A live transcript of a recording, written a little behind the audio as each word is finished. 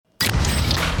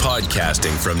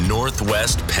Broadcasting from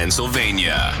Northwest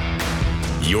Pennsylvania.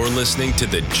 You're listening to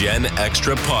the Gen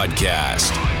Extra Podcast,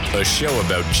 a show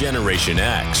about Generation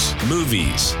X,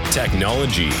 movies,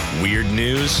 technology, weird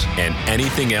news, and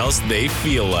anything else they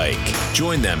feel like.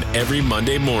 Join them every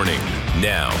Monday morning.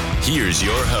 Now, here's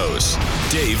your hosts,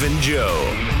 Dave and Joe.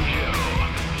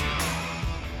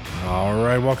 All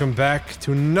right, welcome back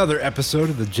to another episode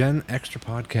of the Gen Extra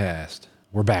Podcast.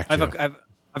 We're back, Joe.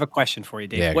 I have a question for you,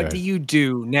 Dave. Yeah, what do you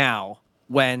do now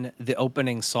when the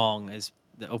opening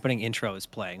intro is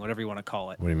playing, whatever you want to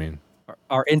call it? What do you mean?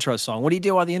 Our intro song. What do you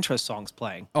do while the intro song's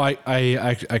playing? Oh,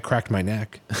 I cracked my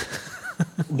neck.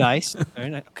 Nice. Very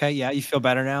nice. Okay, yeah, you feel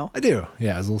better now? I do.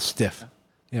 Yeah, it's a little stiff.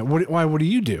 Yeah. Why? What do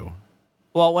you do?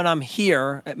 Well, when I'm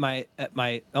here at my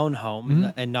own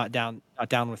home and not down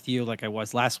with you like I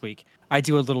was last week, I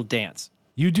do a little dance.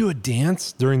 You do a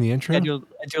dance during the intro? I do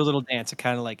a little dance. I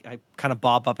kind of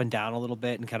bob up and down a little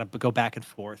bit and kind of go back and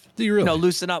forth. Do you really?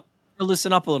 Loosen up a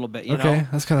little bit. You know? Okay,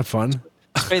 that's kind of fun.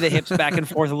 Sway the hips back and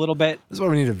forth a little bit. That's why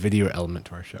we need a video element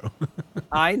to our show.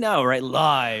 I know, right?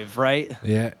 Live, right?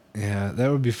 Yeah, that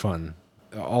would be fun.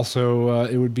 Also,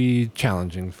 it would be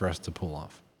challenging for us to pull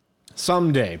off.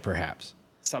 Someday, perhaps.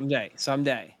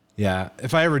 Someday. Yeah,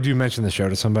 if I ever do mention the show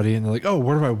to somebody and they're like, "Oh,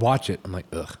 where do I watch it?" I'm like,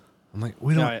 "Ugh." I'm like,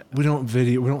 we don't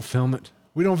film it.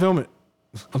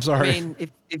 I'm sorry. I mean,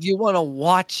 if you want to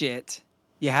watch it,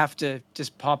 you have to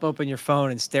just pop open your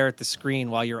phone and stare at the screen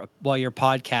while your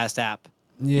podcast app,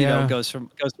 goes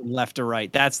from left to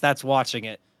right. That's watching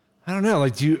it. I don't know.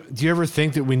 Like, do you ever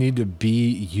think that we need to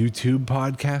be YouTube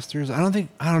podcasters?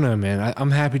 I don't know, man.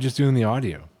 I'm happy just doing the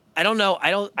audio. I don't know.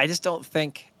 I don't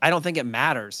think it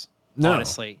matters. No,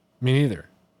 honestly. Me neither.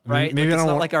 Right? Maybe I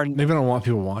don't want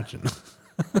people watching.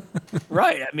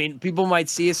 Right. I mean, people might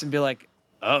see us and be like,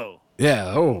 "Oh,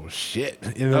 yeah, oh shit."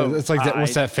 It's like that.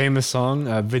 What's that famous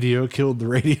song? Video killed the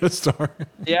radio star.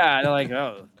 Yeah, they're like,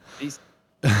 "Oh,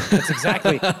 that's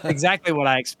exactly what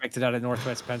I expected out of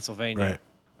Northwest Pennsylvania."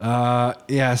 Right.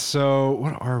 Yeah. So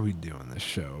what are we doing this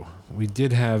show? We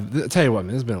did have. I'll tell you what,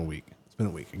 man. It's been a week.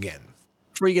 Again.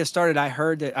 Before you get started, I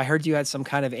heard you had some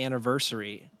kind of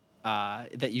anniversary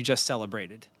that you just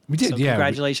celebrated. We did, yeah.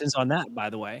 Congratulations on that, by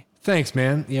the way. Thanks,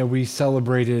 man. Yeah, we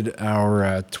celebrated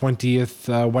our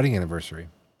 20th wedding anniversary.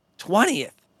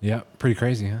 20th? Yeah, pretty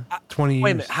crazy, huh? 20 years.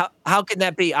 Wait a minute. How can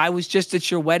that be? I was just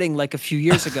at your wedding like a few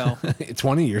years ago.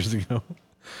 20 years ago.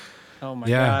 Oh, my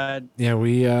God.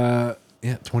 Yeah,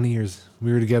 20 years.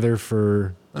 We were together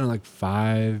for, I don't know, like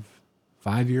five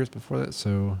years before that.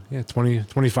 So, yeah,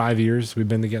 25 years we've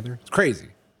been together. It's crazy.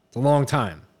 It's a long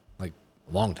time. Like,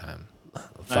 a long time.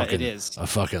 It is a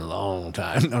fucking long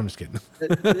time. No, I'm just kidding.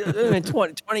 I mean,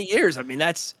 20 years. I mean,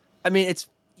 it's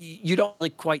you don't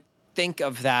like quite think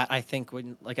of that. I think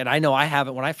when and I know I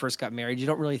haven't when I first got married. You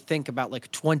don't really think about like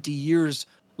 20 years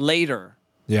later.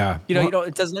 Yeah.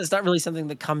 It's not really something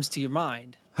that comes to your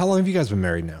mind. How long have you guys been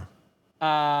married now?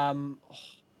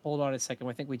 Hold on a second.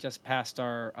 I think we just passed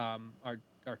our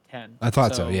 10. I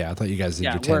thought so. Yeah, I thought you guys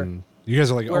did your 10. You guys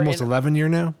are like almost 11 year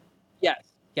now.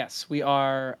 Yes, we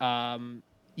are.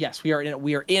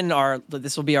 We are in our.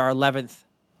 This will be our 11th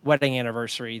wedding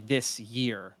anniversary this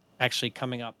year. Actually,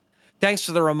 coming up. Thanks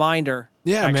for the reminder.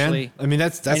 Yeah, man. I mean,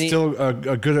 that's still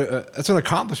a good. That's an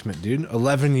accomplishment, dude.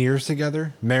 11 years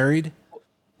together, married.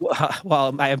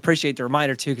 Well, I appreciate the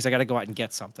reminder too, because I got to go out and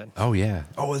get something. Oh yeah.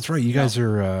 Oh, that's right. You guys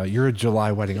are. You're a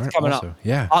July wedding, aren't you? Coming up.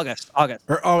 Yeah. August.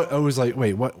 It was like,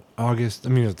 wait, what? August? I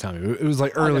mean, tell me. It was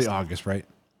like early August, right?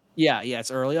 Yeah.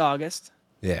 It's early August.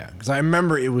 Yeah, because I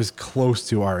remember it was close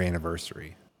to our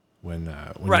anniversary when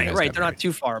right. They're married. Not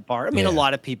too far apart. I mean, a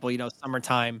lot of people,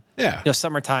 summertime. Yeah.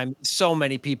 Summertime. So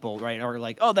many people, right, are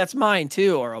like, "Oh, that's mine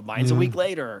too," or "Oh, mine's a week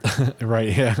later."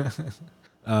 Right. Yeah.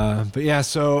 But yeah,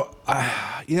 so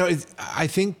I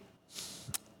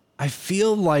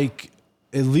feel like,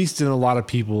 at least in a lot of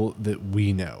people that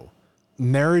we know,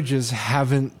 marriages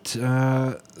haven't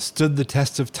stood the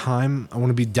test of time. I want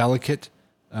to be delicate.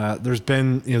 There's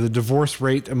been, the divorce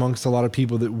rate amongst a lot of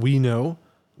people that we know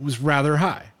was rather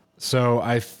high. So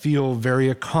I feel very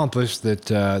accomplished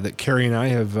that Carrie and I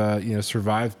have,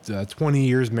 survived 20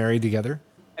 years married together.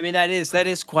 I mean, that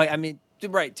is quite, I mean,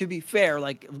 right. To be fair,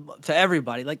 like to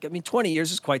everybody, 20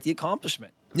 years is quite the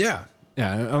accomplishment. Yeah.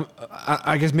 Yeah.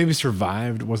 I guess maybe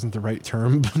survived wasn't the right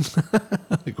term,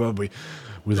 but we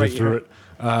lived through it.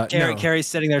 Carrie's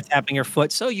sitting there tapping her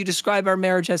foot. So you describe our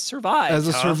marriage as survived. As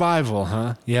a survival,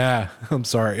 huh? Yeah. I'm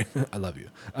sorry. I love you.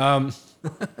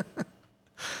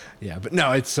 Yeah, but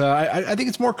no, it's. I think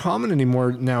it's more common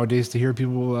anymore nowadays to hear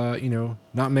people,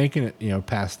 not making it,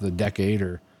 past the decade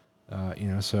or,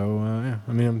 So yeah,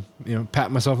 I mean, I'm,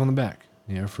 patting myself on the back,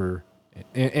 for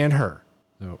and her.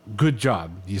 So good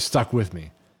job. You stuck with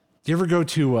me. Do you ever go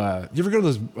to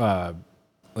those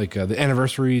the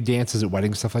anniversary dances at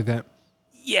weddings, stuff like that?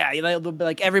 Yeah, they'll be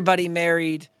like everybody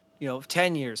married,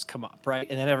 10 years come up, right?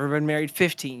 And then everyone married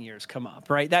 15 years come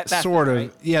up, right? That's sort of.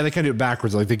 right? Yeah, they kind of do it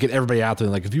backwards. Like they get everybody out there.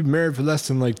 Like if you've been married for less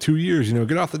than like 2 years,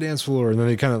 get off the dance floor. And then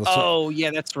they kind of. Oh, yeah,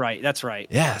 that's right. That's right.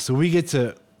 Yeah, so we get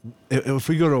to, if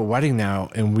we go to a wedding now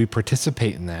and we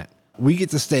participate in that, we get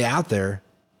to stay out there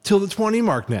till the 20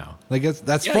 mark now. Like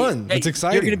that's fun. It's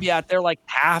exciting. You're going to be out there like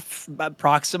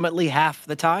approximately half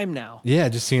the time now. Yeah,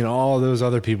 just seeing all those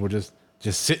other people just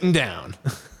sitting down.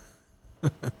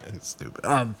 It's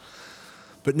stupid.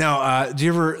 But no, do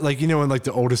you ever when like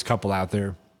the oldest couple out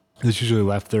there that's usually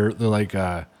left, they're like,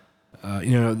 the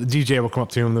DJ will come up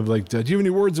to him and they'll be like, do you have any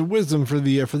words of wisdom for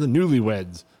the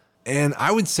newlyweds? And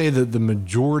I would say that the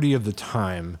majority of the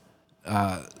time,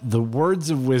 the words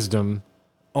of wisdom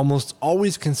almost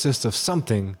always consist of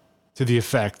something to the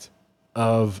effect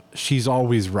of she's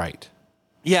always right.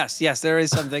 Yes, there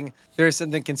is something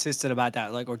consistent about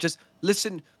that. Like, or just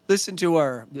listen to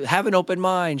her, have an open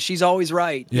mind. She's always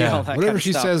right. Yeah. That Whatever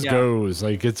she says goes.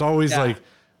 Like it's always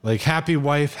like happy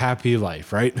wife, happy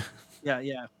life, right?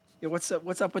 Yeah. What's up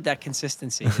with that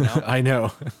consistency? I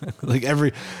know. Like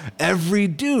every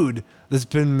dude that's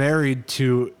been married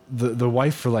to the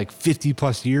wife for like 50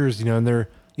 plus years, and they're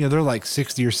like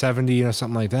 60 or 70,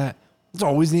 something like that. It's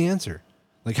always the answer.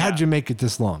 Like, how'd you make it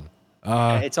this long?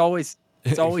 It's always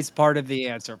part of the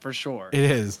answer for sure. It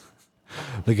is.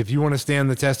 Like if you want to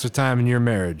stand the test of time in your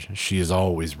marriage, she is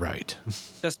always right.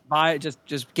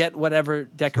 Just get whatever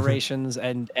decorations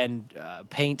and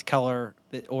paint color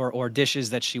or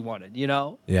dishes that she wanted,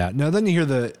 Yeah. No, then you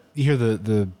hear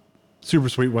the super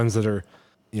sweet ones that are,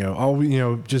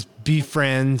 just be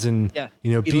friends and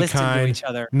be kind, to each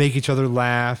other. Make each other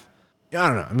laugh. I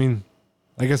don't know. I mean,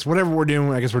 I guess whatever we're doing,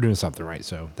 we're doing something right.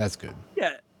 So that's good.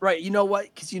 Yeah. Right. You know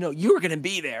what? Because you're going to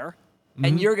be there.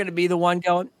 And you're going to be the one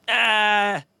going,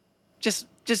 just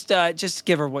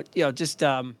give her what, what's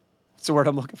the word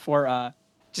I'm looking for?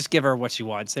 Just give her what she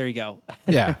wants. There you go.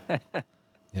 Yeah.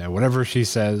 Yeah. Whatever she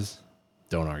says,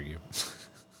 don't argue.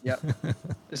 Yep.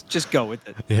 Just go with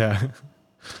it. Yeah.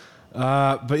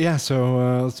 But yeah,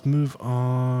 so let's move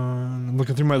on. I'm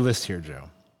looking through my list here, Joe.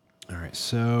 All right.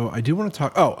 So I do want to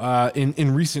talk.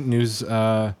 In recent news,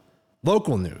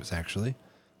 local news, actually,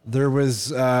 there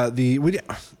was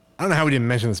I don't know how we didn't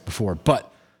mention this before,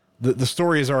 but the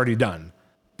story is already done.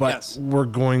 But yes. We're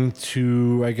going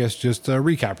to, I guess, just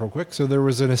recap real quick. So there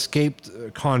was an escaped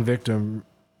convict.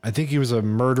 I think he was a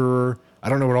murderer. I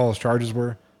don't know what all his charges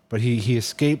were, but he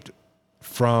escaped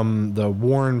from the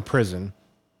Warren prison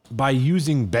by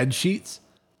using bed sheets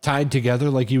tied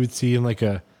together like you would see in like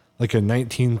a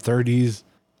 1930s,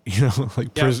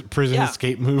 prison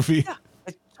escape movie. Yeah.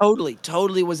 It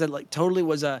totally was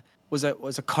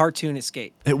a cartoon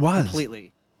escape. It was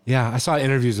completely. Yeah, I saw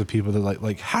interviews with people that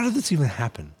like how did this even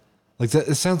happen? Like that,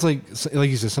 it sounds like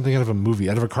you said, something out of a movie,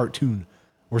 out of a cartoon,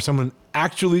 where someone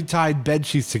actually tied bed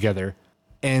sheets together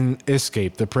and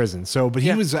escaped the prison. So, but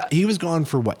he was gone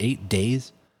for what, 8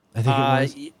 days? I think it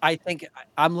was. I think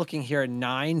I'm looking here at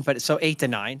 9, but so 8 to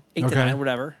 9, to 9,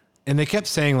 whatever. And they kept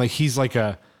saying like he was like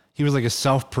a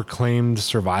self-proclaimed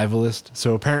survivalist.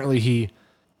 So apparently he,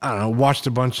 I don't know, watched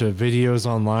a bunch of videos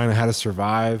online on how to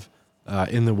survive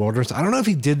in the wilderness. I don't know if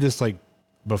he did this like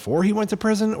before he went to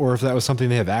prison or if that was something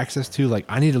they have access to. Like,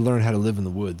 I need to learn how to live in the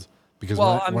woods because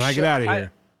when I get out of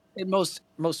here. In most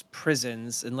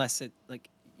prisons, unless it like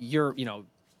you're,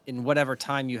 in whatever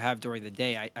time you have during the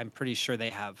day, I'm pretty sure they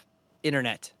have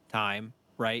internet time,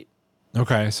 right?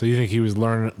 Okay, so you think he was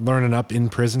learning up in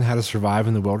prison how to survive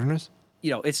in the wilderness?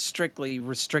 It's strictly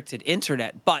restricted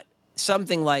internet, but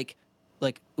something like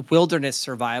wilderness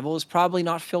survival is probably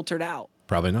not filtered out.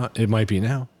 Probably not. It might be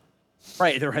now.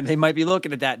 Right. They might be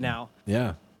looking at that now.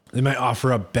 Yeah. They might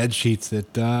offer up bed sheets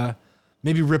that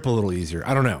maybe rip a little easier.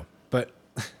 I don't know. But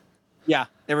yeah,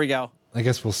 there we go. I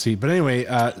guess we'll see. But anyway,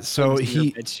 so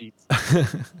bed sheets.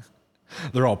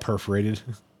 They're all perforated.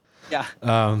 Yeah.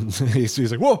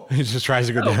 He's like, whoa, he just tries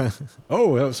to go down.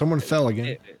 Oh, someone fell again.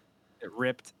 It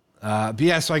ripped. But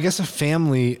yeah, so I guess a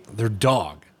family, their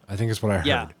dog, I think is what I heard.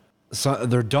 Yeah. So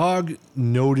their dog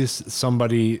noticed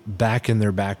somebody back in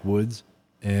their backwoods,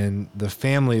 and the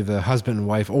family, the husband and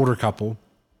wife, older couple,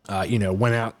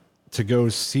 went out to go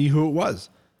see who it was.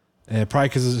 And probably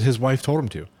because his wife told him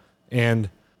to. And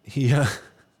he's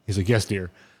like, yes, dear.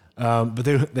 But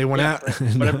they went out.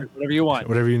 Whatever you want.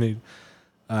 Whatever you need.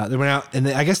 They went out, and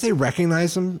I guess they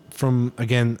recognized him from,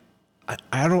 again,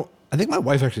 I think my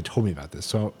wife actually told me about this,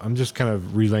 so I'm just kind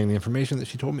of relaying the information that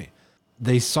she told me.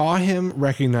 they saw him,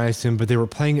 recognized him, but they were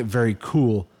playing it very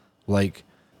cool. Like,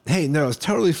 hey, no, it's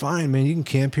totally fine, man. You can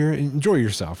camp here and enjoy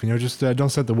yourself. Just don't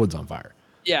set the woods on fire.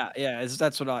 Yeah,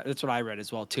 that's what I read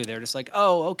as well too. They're just like,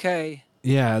 oh, okay.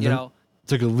 Yeah,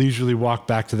 took a leisurely walk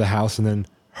back to the house and then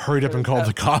hurried up and called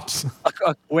the cops.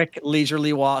 A quick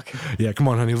leisurely walk. Yeah, come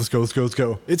on, honey, let's go.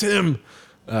 It's him.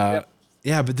 Yep.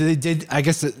 Yeah, but they did. I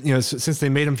guess that, since they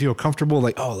made him feel comfortable,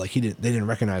 like, oh, like they didn't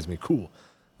recognize me. Cool.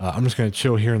 I'm just gonna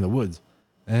chill here in the woods.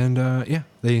 And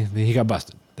he got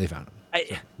busted. They found him.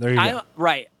 So, there you go.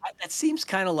 Right. That seems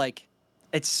kind of like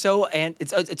it's so, and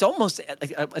it's almost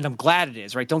like, and I'm glad it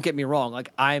is. Right. Don't get me wrong.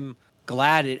 Like I'm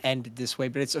glad it ended this way,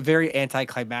 but it's a very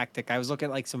anticlimactic. I was looking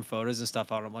at like some photos and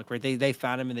stuff on him, like where they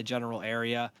found him in the general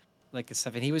area, like and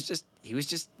stuff, and he was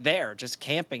just there, just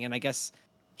camping. And I guess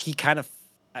he kind of.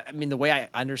 I mean, the way I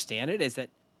understand it is that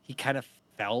he kind of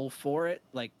fell for it.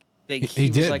 Like he was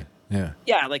did. Like,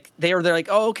 yeah. Like they're like,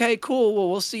 oh, okay, cool. Well,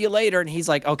 we'll see you later. And he's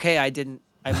like, okay,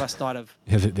 I must not have.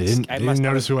 Yeah, they didn't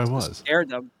notice who I was. Scared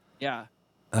them. Yeah.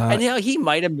 And he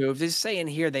might have moved. It's saying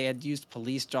here they had used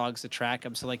police dogs to track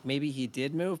him. So like maybe he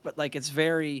did move, but like it's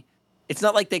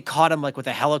not like they caught him like with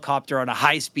a helicopter on a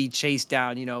high speed chase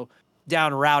down,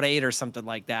 down Route 8 or something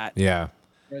like that. Yeah.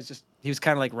 It was just, he was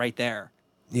kind of like right there.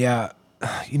 Yeah.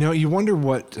 You wonder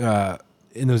what,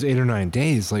 in those 8 or 9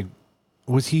 days, like,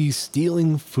 was he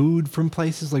stealing food from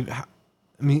places? Like,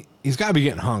 he's got to be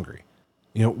getting hungry.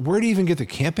 Where did he even get the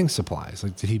camping supplies?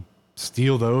 Like, did he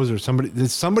steal those or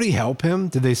did somebody help him?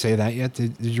 Did they say that yet?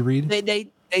 Did you read? They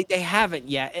haven't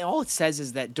yet. And all it says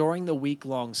is that during the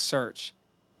week-long search,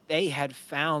 they had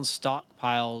found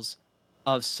stockpiles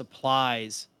of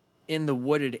supplies in the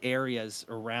wooded areas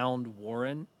around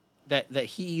Warren that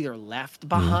he either left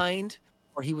behind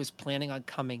or he was planning on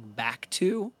coming back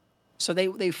to. So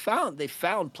they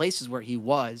found places where he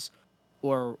was,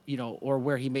 or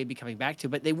where he may be coming back to,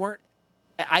 but they weren't.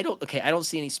 I don't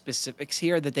see any specifics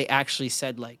here that they actually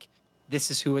said like this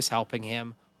is who was helping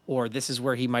him or this is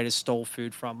where he might have stole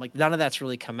food from. Like none of that's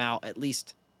really come out, at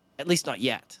least not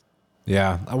yet.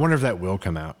 Yeah, I wonder if that will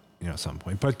come out, at some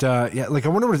point. But like I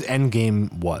wonder what his end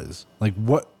game was. Like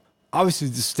what? Obviously,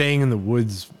 just staying in the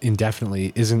woods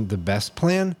indefinitely isn't the best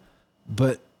plan,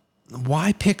 but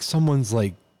why pick someone's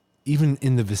like even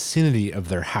in the vicinity of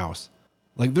their house?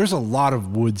 Like there's a lot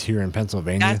of woods here in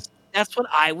Pennsylvania. That's what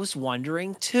I was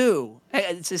wondering too.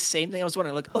 It's the same thing I was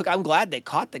wondering. Look, I'm glad they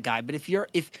caught the guy, but if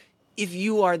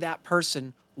you are that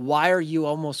person, why are you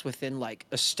almost within like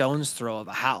a stone's throw of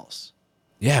a house?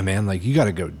 Yeah, man, like you got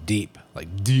to go deep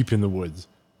in the woods,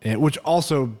 and which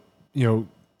also,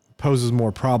 poses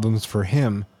more problems for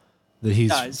him that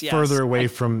he's further away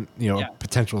from,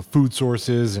 potential food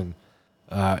sources and,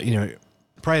 probably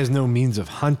has no means of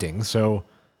hunting. So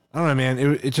I don't know,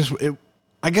 man,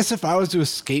 I guess if I was to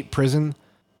escape prison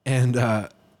and,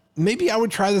 maybe I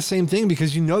would try the same thing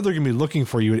because they're going to be looking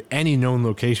for you at any known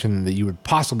location that you would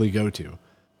possibly go to.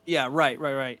 Yeah. Right.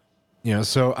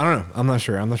 So I don't know. I'm not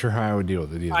sure. I'm not sure how I would deal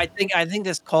with it either. I think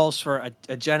this calls for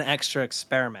a Gen Extra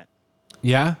experiment.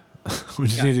 Yeah. We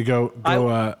just need to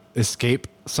go escape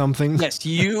something. Yes,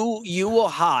 you will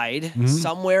hide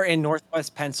somewhere in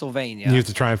Northwest Pennsylvania. You have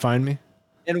to try and find me?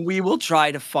 And we will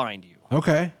try to find you.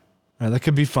 Okay. That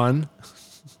could be fun.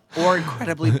 Or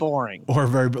incredibly boring. Or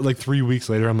like 3 weeks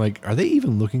later, I'm like, are they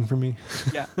even looking for me?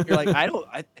 Yeah. You're like,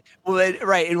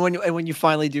 right. And when you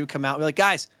finally do come out, we're like,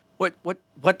 guys, what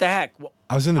the heck?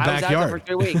 I was in the backyard. I was out there for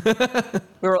 3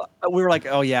 weeks. we were like,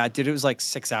 oh yeah, dude, it was like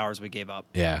 6 hours we gave up.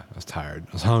 Yeah, I was tired.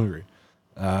 I was hungry.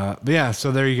 But yeah,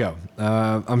 so there you go.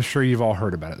 I'm sure you've all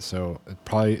heard about it. So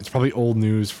it's probably old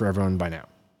news for everyone by now.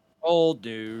 Old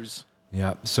news.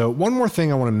 Yeah. So one more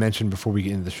thing I want to mention before we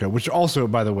get into the show, which also,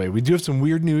 by the way, we do have some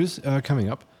weird news coming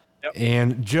up. Yep.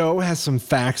 And Joe has some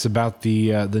facts about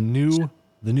the new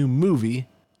movie.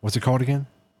 What's it called again?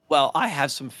 Well, I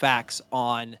have some facts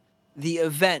on the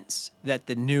events that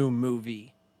the new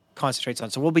movie concentrates on.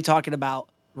 So we'll be talking about,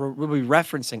 we'll be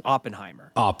referencing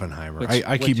Oppenheimer.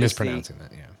 I keep mispronouncing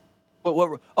that. Yeah.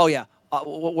 Oh yeah.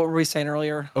 What were we saying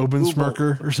earlier?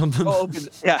 Obensmerker or something? Oh,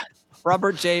 yeah.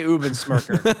 Robert J.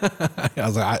 Ubensmerker. I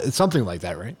was like, it's something like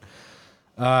that, right?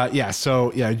 Yeah.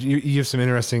 So yeah, you have some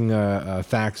interesting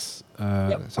facts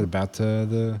about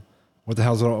what the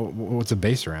hell's what's it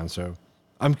based around. So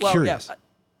I'm curious.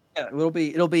 Yeah, it'll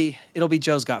be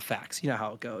Joe's got facts. You know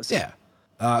how it goes. Yeah.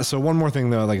 So one more thing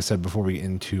though, like I said before we get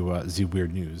into the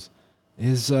weird news,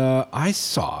 is I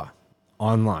saw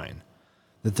online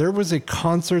that there was a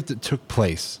concert that took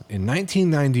place in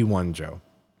 1991, Joe,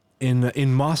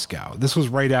 in Moscow. This was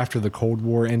right after the Cold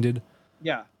War ended.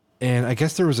 Yeah. And I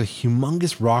guess there was a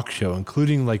humongous rock show,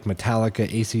 including like Metallica,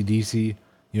 AC/DC,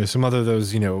 some other of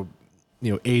those,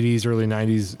 80s, early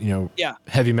 90s, Yeah.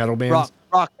 heavy metal bands.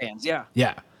 Rock bands, yeah.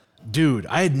 Yeah. Dude,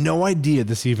 I had no idea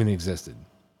this even existed.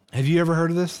 Have you ever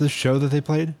heard of this show that they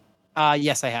played?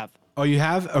 Yes, I have. Oh, you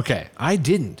have? Okay. I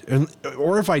didn't.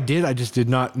 Or if I did, I just did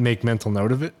not make mental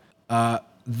note of it.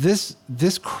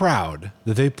 This crowd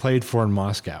that they played for in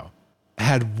Moscow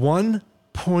had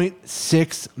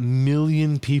 1.6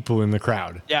 million people in the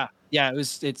crowd. Yeah.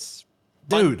 It's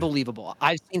Dude. Unbelievable.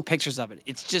 I've seen pictures of it.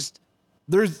 It's just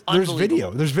There's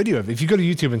video. There's video of it. If you go to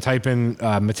YouTube and type in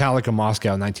Metallica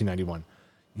Moscow 1991,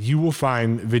 you will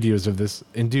find videos of this.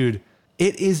 And dude,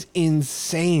 it is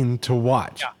insane to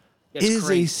watch. Yeah, it is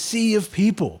crazy. a sea of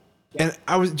people. Yeah. And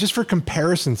I was, just for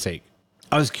comparison's sake,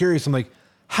 I was curious. I'm like,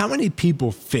 how many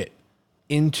people fit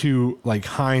into like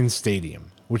Heinz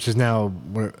Stadium, which is now,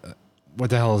 what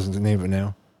the hell is the name of it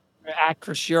now?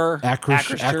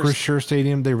 Acrisure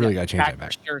Stadium. They really got to change that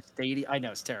back. Acrisure Stadium. I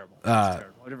know, it's terrible. It's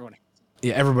terrible. Everyone hates it.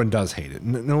 Yeah, everyone does hate it.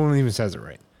 No one even says it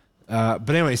right. But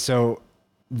anyway, so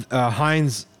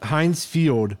Heinz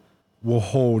Field will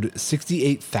hold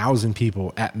 68,000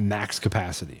 people at max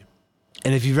capacity.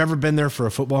 And if you've ever been there for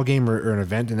a football game or an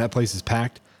event and that place is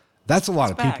packed, that's a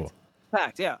lot of people.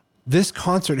 Packed, yeah. This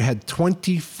concert had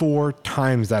 24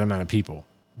 times that amount of people.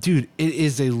 Dude, it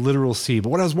is a literal sea. But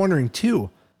what I was wondering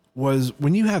too was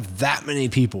when you have that many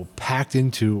people packed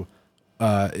into,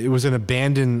 it was an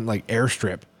abandoned like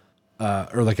airstrip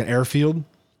or like an airfield.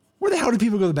 Where the hell do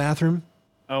people go to the bathroom?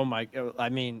 Oh my! I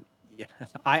mean, yeah.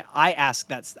 I ask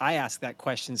that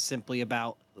question simply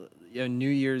about New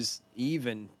Year's Eve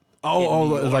and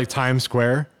like Times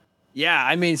Square. Yeah,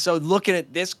 I mean, so looking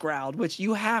at this crowd, which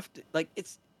you have to like,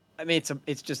 it's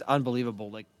just unbelievable.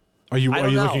 Like, are you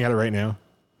looking at it right now?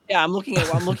 Yeah, I'm looking at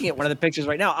one of the pictures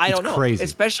right now. I don't know, crazy.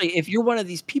 Especially if you're one of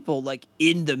these people like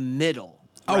in the middle.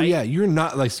 Oh right? yeah, you're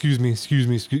not like excuse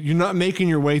me. You're not making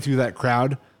your way through that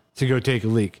crowd to go take a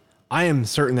leak. I am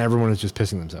certain everyone is just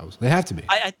pissing themselves. They have to be.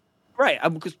 Right.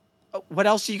 Because what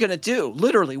else are you going to do?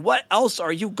 Literally, what else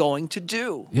are you going to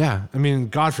do? Yeah. I mean,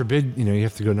 God forbid, you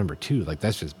have to go number 2. Like,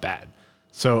 that's just bad.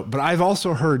 So, but I've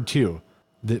also heard, too,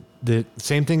 that the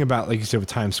same thing about, like you said, with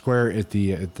Times Square at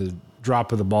the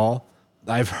drop of the ball.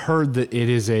 I've heard that it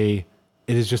is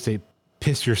just a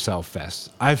piss yourself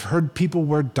fest. I've heard people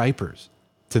wear diapers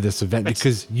to this event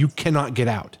because you cannot get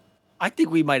out. I think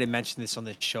we might have mentioned this on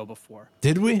the show before.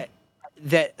 Did we?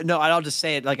 No, I'll just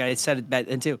say it like I said it back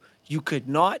then too. You could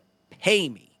not pay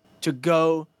me to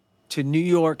go to New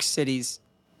York City's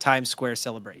Times Square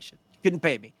celebration. You couldn't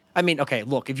pay me. I mean, okay,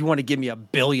 look, if you want to give me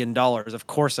 $1 billion, of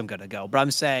course I'm going to go. But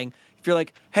I'm saying if you're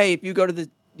like, hey, if you go to the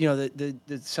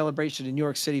celebration in New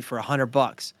York City for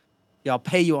 $100, I'll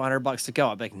pay you $100 to go.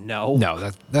 I'm like, no.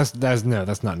 No,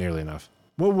 that's not nearly enough.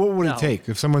 What would it take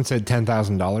if someone said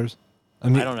 $10,000? I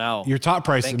mean, I don't know. Your top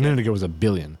price a minute ago was $1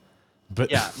 billion. But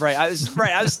yeah, right. I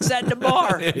was setting the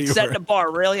bar, the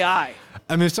bar really high.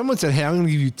 I mean, if someone said, "Hey, I'm going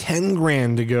to give you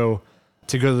 $10,000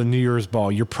 to go to the New Year's ball,"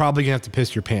 you're probably gonna have to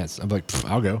piss your pants. I'm like,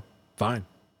 I'll go. Fine,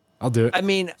 I'll do it. I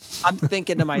mean, I'm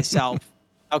thinking to myself,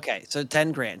 okay, so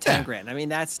 $10,000. I mean,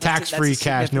 that's tax-free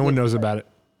cash. No one knows about it.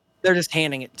 They're just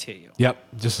handing it to you. Yep,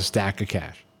 just a stack of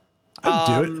cash.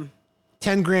 I'd do it.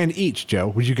 $10,000 each, Joe.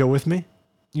 Would you go with me?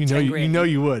 You know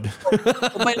you would.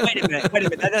 Wait a minute.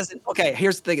 That doesn't. Okay,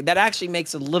 here's the thing. That actually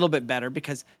makes it a little bit better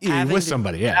because having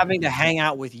to hang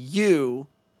out with you,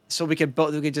 so we could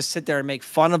just sit there and make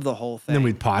fun of the whole thing. And then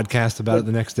we'd podcast about it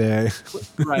the next day.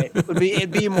 Right.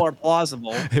 It'd be more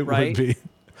plausible. It would be.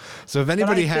 So if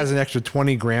anybody has an extra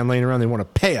 $20,000 laying around, they want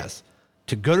to pay us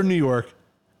to go to New York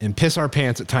and piss our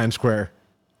pants at Times Square,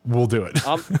 we'll do it.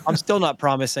 I'm still not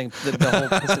promising the whole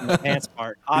pissing the pants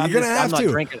part. You're gonna have to. I'm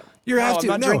not drinking. You have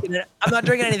to. I'm not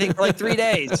drinking anything for like 3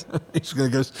 days. He's gonna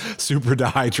go super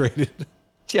dehydrated.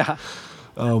 Yeah.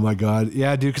 Oh my God.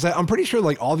 Yeah, dude. Because I'm pretty sure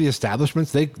like all the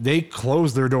establishments they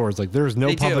close their doors. Like there's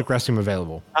no public restroom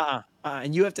available.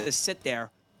 And you have to sit there.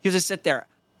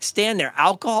 Stand there,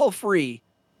 alcohol free,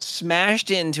 smashed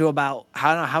into about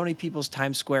I don't know how many people's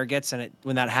Times Square gets in it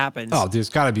when that happens. Oh, dude, it's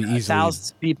got to be easily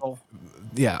thousands of people.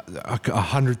 Yeah,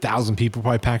 100,000 people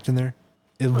probably packed in there,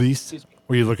 at least. Or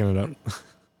are you looking it up?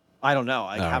 I don't know.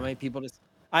 How many people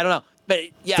I don't know. But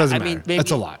yeah, Doesn't matter. Maybe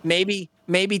that's a lot. Maybe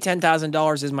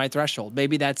 $10,000 is my threshold.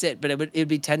 Maybe that's it. But it'd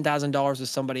be $10,000 with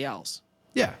somebody else.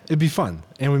 Yeah, it'd be fun,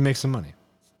 and we'd make some money,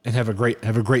 and have a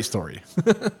great story.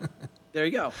 There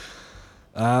you go.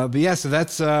 But yeah, so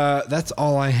that's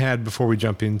all I had before we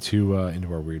jump into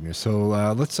our weirdness. So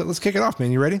let's kick it off,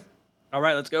 man. You ready? All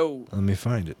right, let's go. Let me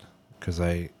find it because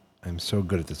I'm so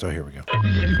good at this. Oh, here we go.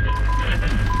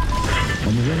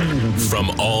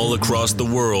 From all across the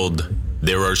world,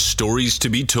 There are stories to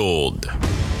be told.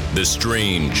 The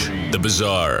strange, the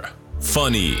bizarre,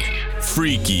 funny,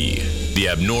 freaky, the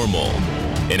abnormal,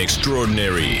 and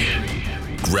extraordinary.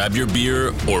 Grab your beer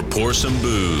or pour some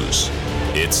booze.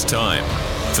 It's time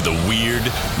for the Weird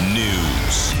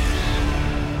News.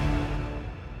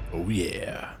 Oh,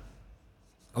 yeah.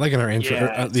 I like in our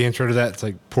intro, the intro to that, it's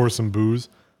like pour some booze.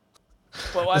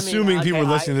 Well, I Assuming mean, people are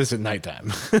listening to this at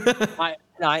nighttime.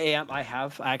 I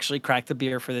have actually cracked the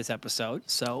beer for this episode.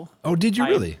 So. Oh, did you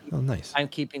really? Oh, nice. I'm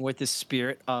keeping with the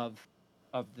spirit of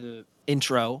the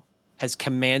intro has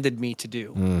commanded me to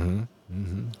do.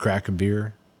 Crack a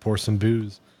beer, pour some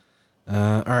booze.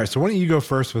 All right, so why don't you go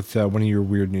first with one of your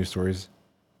weird news stories?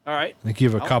 All right. I think you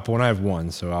have a couple, and I have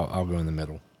one, so I'll go in the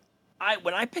middle.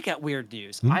 When I pick out weird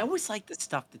news, I always like the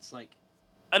stuff that's like,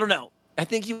 I don't know. I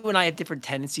think you and I have different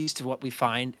tendencies to what we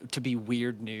find to be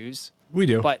weird news. We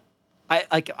do, but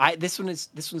this one's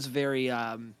very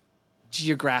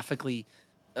geographically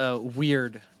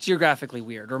weird,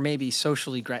 or maybe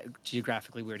socially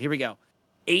geographically weird. Here we go.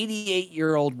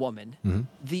 88-year-old woman,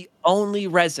 the only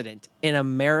resident in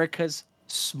America's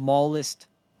smallest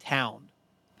town,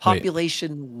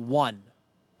 population 1.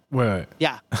 Wait.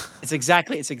 Yeah, it's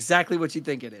exactly what you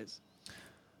think it is.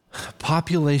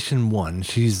 Population 1.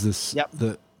 She's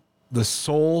the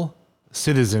sole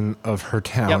citizen of her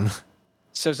town. Yep.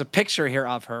 So there's a picture here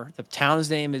of her. The town's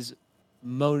name is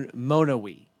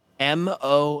Monowi.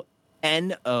 Monowi.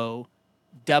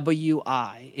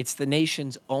 It's the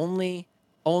nation's only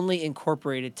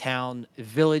incorporated town,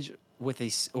 village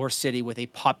or city with a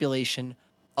population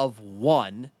of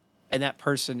 1. And that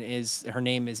person her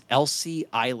name is Elsie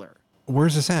Eiler.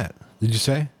 Where's this at? Did you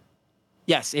say?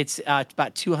 Yes, it's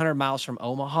about 200 miles from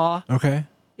Omaha. Okay.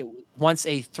 It was once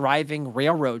a thriving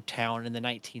railroad town in the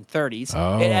 1930s.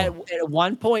 Oh. It at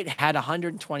one point had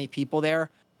 120 people there,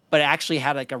 but it actually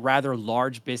had like a rather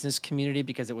large business community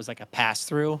because it was like a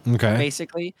pass-through,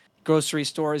 basically. Grocery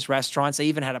stores, restaurants. They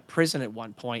even had a prison at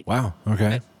one point. Wow.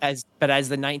 Okay. But as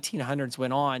the 1900s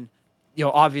went on,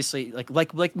 obviously,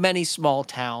 like many small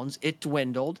towns, it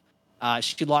dwindled.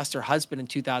 She lost her husband in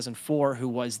 2004, who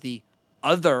was the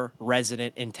other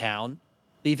resident in town,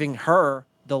 leaving her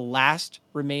the last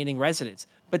remaining residence.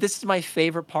 But this is my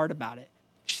favorite part about it.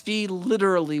 She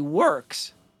literally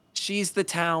works. She's the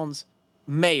town's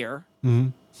mayor,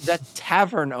 the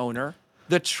tavern owner,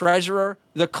 the treasurer,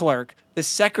 the clerk, the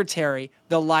secretary,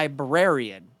 the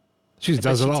librarian. She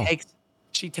does it all.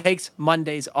 She takes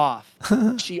Mondays off.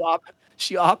 She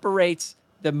operates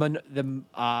the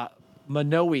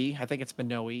Monowi, I think it's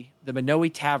Monowi, the Monowi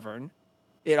Tavern.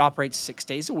 It operates 6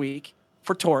 days a week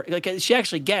for tour. Like she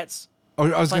actually gets.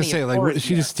 Oh, I was gonna say, like,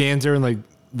 she just stands there and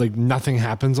like nothing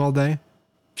happens all day.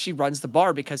 She runs the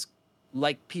bar because,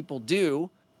 like people do,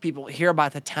 people hear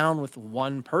about the town with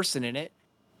 1 person in it,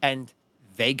 and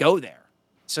they go there.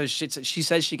 So she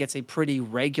says she gets a pretty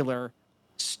regular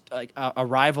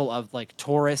arrival of like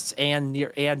tourists and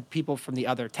people from the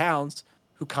other towns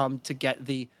who come to get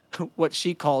what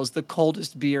she calls the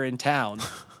coldest beer in town.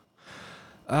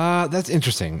 That's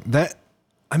interesting.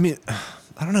 I mean,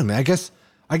 I don't know, man. I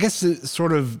guess it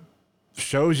sort of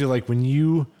shows you like when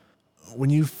you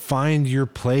find your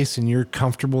place and you're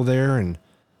comfortable there and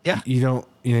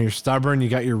you're stubborn, you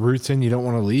got your roots in, you don't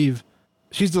want to leave.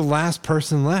 She's the last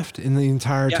person left in the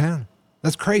entire town.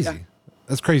 That's crazy. Yeah.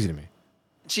 That's crazy to me.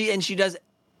 She does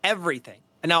everything.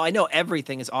 And now I know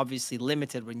everything is obviously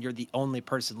limited when you're the only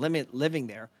person living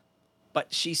there,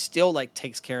 but she still like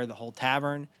takes care of the whole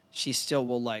tavern. She still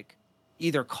will like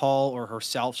either call or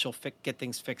herself. She'll get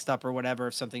things fixed up or whatever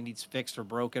if something needs fixed or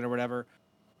broken or whatever.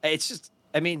 It's just,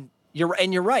 I mean, you're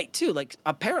right too. Like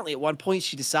apparently at one point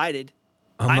she decided,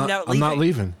 I'm not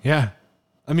leaving. Yeah,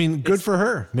 I mean, good for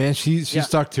her, man. She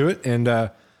stuck to it, and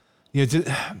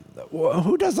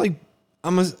who does like?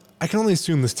 I can only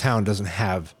assume this town doesn't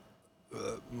have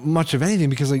much of anything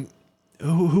because like,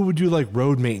 who would do like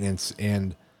road maintenance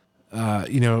and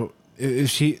if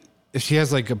she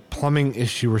has like a plumbing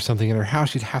issue or something in her house,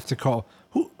 she'd have to call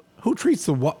who treats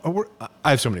the water. I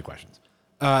have so many questions.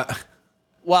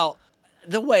 Well,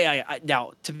 the way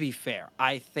now, to be fair,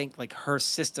 I think like her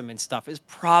system and stuff is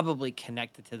probably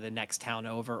connected to the next town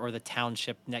over or the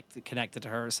township connected to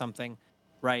her or something,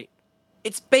 right?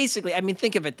 It's basically, I mean,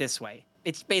 think of it this way.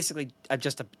 It's basically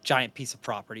just a giant piece of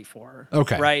property for her.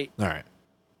 Okay. Right? All right.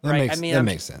 That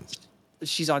makes sense.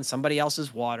 She's on somebody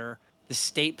else's water. The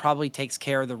state probably takes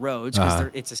care of the roads because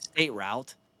it's a state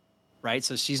route, right?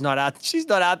 So she's not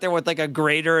out there with like a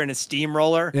grader and a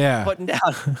steamroller putting down.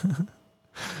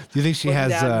 Do you think she has?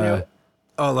 Do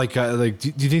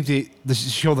you think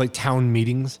she hold like town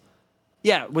meetings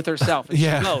Yeah, with herself. And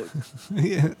Yeah. she votes.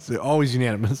 Yeah, so always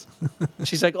unanimous.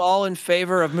 She's like, all in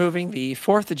favor of moving the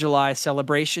 4th of July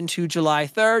celebration to July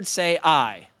 3rd, say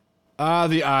aye.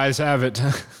 The eyes have it.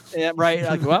 Yeah, right.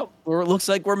 Like, well, looks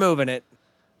like we're moving it.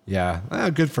 Yeah,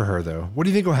 good for her though. What do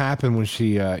you think will happen when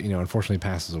she, unfortunately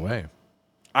passes away?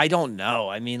 I don't know.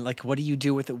 I mean, like, what do you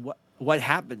do with it? What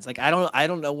happens? Like, I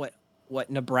don't know what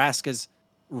Nebraska's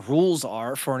rules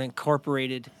are for an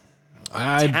incorporated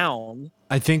town.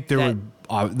 I think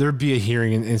there'd be a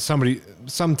hearing, and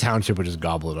some township would just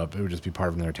gobble it up. It would just be part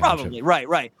of their township. Probably,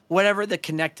 right. Whatever the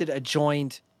connected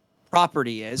adjoined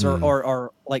property is,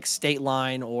 or like state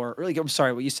line, or like, I'm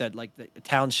sorry, what you said, like the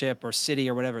township or city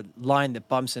or whatever line that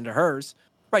bumps into hers.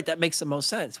 Right, that makes the most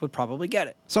sense. Would probably get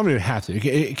it. Somebody would have to.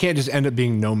 It can't just end up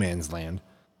being no man's land.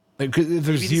 Like, 'cause if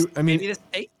there's maybe the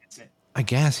state gets it. I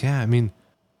guess, yeah. I mean,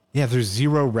 yeah, if there's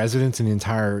 0 residents in the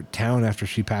entire town after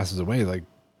she passes away, like,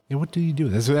 yeah, what do you do?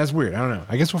 That's weird. I don't know.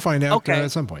 I guess we'll find out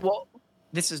at some point. Well,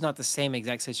 this is not the same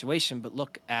exact situation, but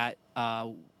look at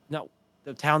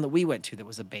the town that we went to that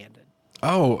was abandoned.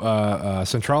 Oh,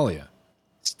 Centralia.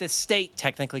 The state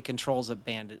technically controls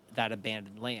that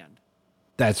abandoned land.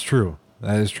 That's true.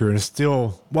 That is true. And it's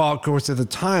still, well, of course, at the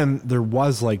time, there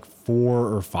was like 4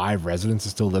 or 5 residents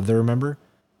that still live there, remember?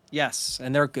 Yes,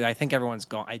 and they're good. I think everyone's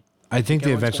gone. I think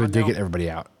they eventually did get everybody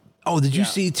out. Oh, did you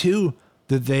see, too,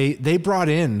 that they brought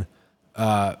in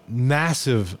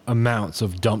massive amounts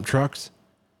of dump trucks,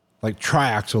 like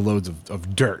triaxle loads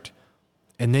of dirt,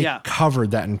 and they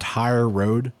covered that entire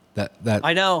road, that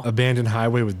I know abandoned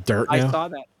highway with dirt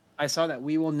now. I saw that.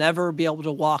 We will never be able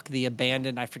to walk the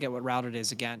abandoned, I forget what route it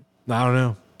is again. I don't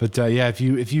know. But yeah, if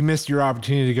you missed your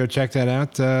opportunity to go check that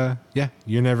out,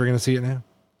 you're never going to see it now.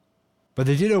 But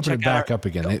they did open it back up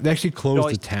again. They actually closed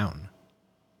the town.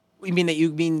 You mean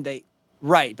they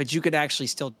right, but you could actually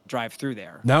still drive through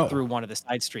there. No. Through one of the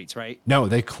side streets, right? No,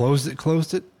 they closed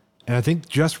it. And I think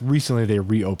just recently they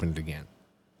reopened it again.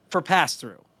 For pass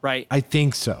through, right? I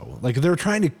think so. Like they were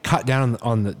trying to cut down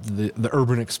on the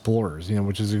urban explorers,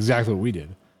 which is exactly what we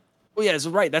did. Well, yeah, that's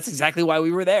right. That's exactly why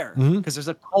we were there. Because there's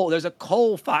a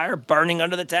coal fire burning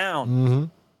under the town. Mm-hmm.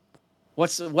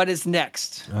 What is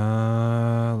next?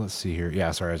 Let's see here.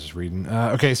 Yeah, sorry, I was just reading.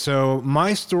 Okay, so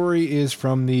my story is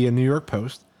from the New York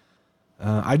Post.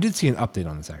 I did see an update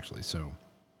on this actually. So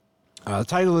the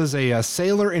title is a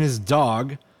sailor and his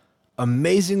dog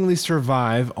amazingly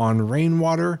survive on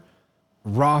rainwater,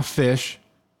 raw fish.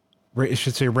 It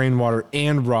should say rainwater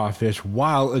and raw fish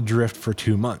while adrift for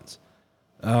 2 months.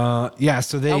 So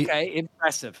they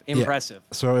impressive. Yeah.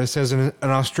 So it says an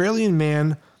Australian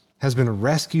man has been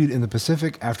rescued in the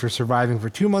Pacific after surviving for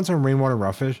 2 months on rainwater and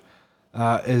raw fish,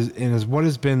 is what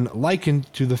has been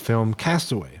likened to the film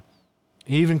Castaway.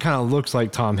 He even kind of looks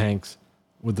like Tom Hanks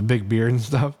with the big beard and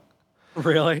stuff.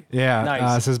 Really? Yeah.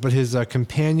 Nice. It says, but his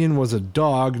companion was a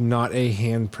dog, not a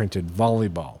hand-printed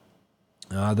volleyball.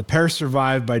 The pair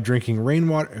survived by drinking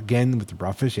rainwater, again with the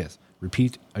raw fish, yes.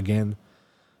 Repeat, again.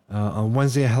 On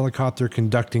Wednesday, a helicopter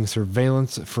conducting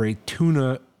surveillance for a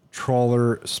tuna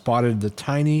trawler spotted the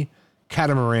tiny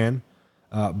catamaran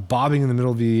bobbing in the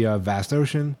middle of the vast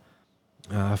ocean.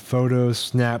 Photos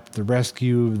snapped the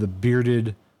rescue. The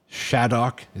bearded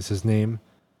Shaddock is his name.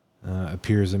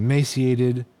 Appears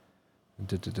emaciated,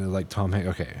 like Tom Hanks.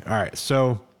 Okay, all right.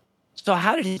 So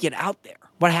how did he get out there?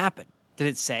 What happened? Did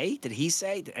it say? Did he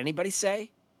say? Did anybody say?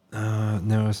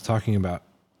 No, it's talking about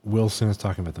Wilson. It's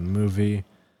talking about the movie.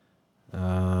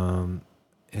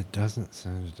 It doesn't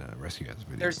send rescue guys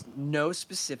video. There's no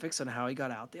specifics on how he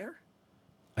got out there.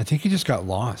 I think he just got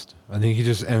lost. I think he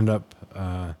just ended up.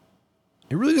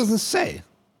 It really doesn't say.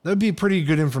 That'd be pretty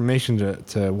good information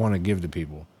to want to give to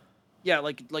people. Yeah,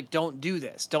 like don't do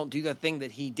this. Don't do the thing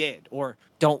that he did, or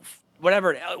don't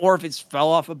whatever. Or if it's fell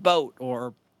off a boat,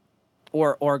 or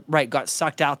right, got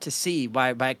sucked out to sea by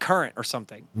a current or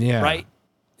something. Yeah. Right.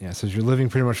 Yeah. So you're living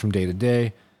pretty much from day to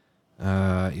day. You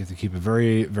have to keep a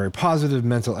very, very positive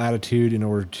mental attitude in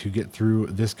order to get through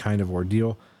this kind of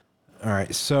ordeal. All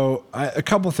right. So a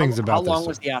couple things about this. How long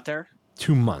was he out there?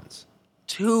 2 months.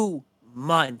 2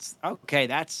 months. Okay.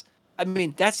 That's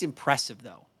impressive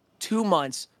though. 2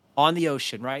 months on the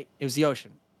ocean, right? It was the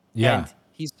ocean. Yeah. And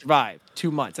he survived 2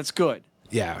 months. That's good.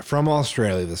 Yeah. From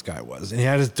Australia, this guy was, and he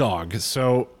had his dog.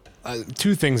 So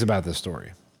 2 things about this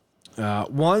story.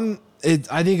 One,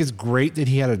 I think it's great that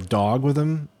he had a dog with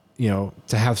him.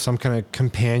 To have some kind of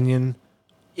companion,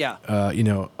 yeah,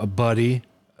 a buddy,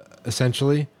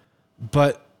 essentially.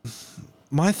 But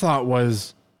my thought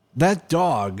was that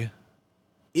dog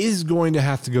is going to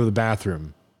have to go to the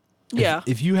bathroom. Yeah.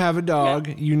 If you have a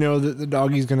dog, you know that the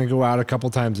doggy's going to go out a couple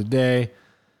times a day,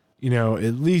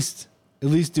 at least at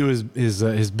least do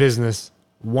his business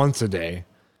once a day.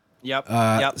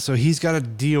 Yep. So he's got to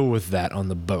deal with that on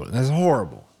the boat. That's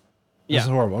horrible. That's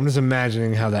horrible. I'm just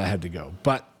imagining how that had to go.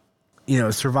 But,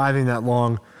 surviving that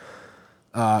long,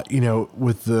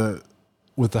 with the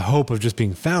hope of just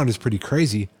being found is pretty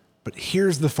crazy. But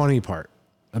here's the funny part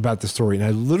about the story. And I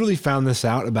literally found this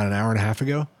out about an hour and a half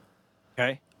ago.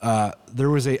 Okay. There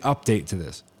was a update to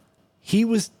this. He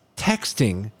was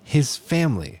texting his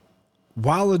family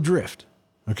while adrift.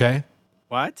 Okay.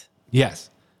 What? Yes.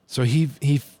 So he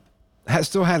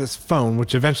still had his phone,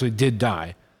 which eventually did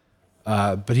die.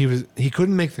 But he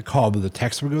couldn't make the call, but the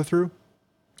text would go through.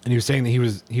 And he was saying that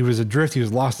he was adrift, he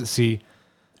was lost at sea,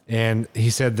 and he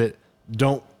said that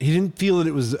he didn't feel that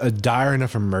it was a dire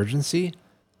enough emergency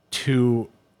to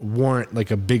warrant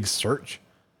like a big search.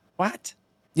 What?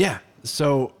 Yeah.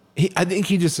 So I think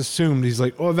he just assumed, he's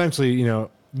like, eventually,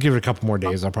 give it a couple more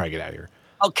days, I'll probably get out of here.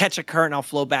 I'll catch a current, I'll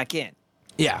flow back in.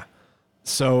 Yeah.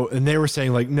 So, and they were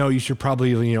saying like, no, you should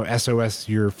probably, SOS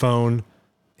your phone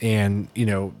and,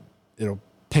 it'll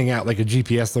ping out like a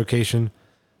GPS location.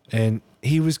 And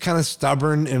he was kind of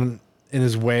stubborn in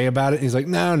his way about it. He's like,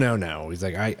 no. He's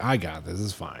like, I got this.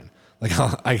 It's fine. Like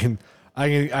I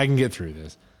can get through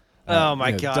this. Oh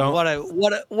my God.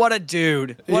 What a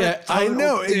dude. I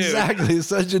know. Dude. Exactly. It's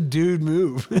such a dude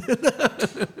move.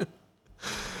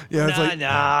 It's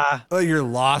like you're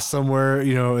lost somewhere,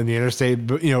 in the interstate,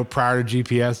 but prior to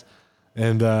GPS,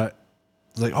 and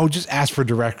like, just ask for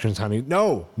directions, honey.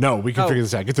 No, we can figure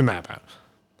this out. Get the map out.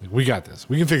 Like, we got this.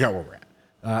 We can figure out where we're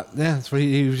at. That's what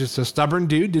he was, just a stubborn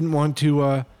dude. Didn't want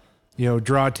to,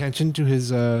 draw attention to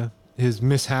his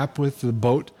mishap with the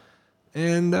boat,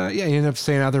 and he ended up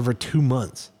staying out there for 2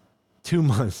 months. 2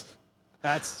 months.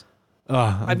 That's.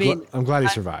 I'm glad he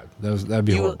survived. That'd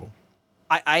be horrible.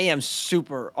 I am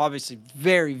super, obviously,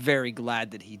 very, very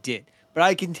glad that he did. But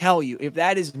I can tell you, if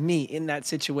that is me in that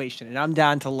situation, and I'm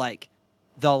down to like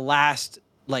the last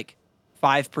like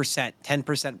 5%,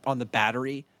 10% on the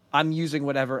battery, I'm using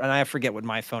whatever, and I forget what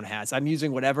my phone has. I'm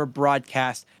using whatever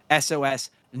broadcast, SOS,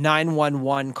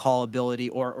 911 call ability,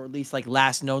 or at least like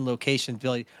last known location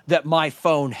ability that my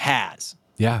phone has.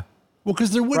 Yeah. Well,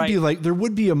 because there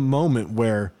would be a moment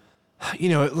where,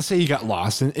 let's say you got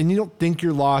lost and you don't think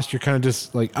you're lost. You're kind of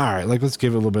just like, all right, like, let's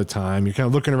give it a little bit of time. You're kind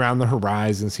of looking around the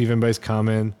horizon, see if anybody's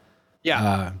coming.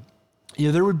 Yeah.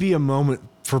 There would be a moment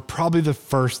for probably the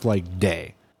first like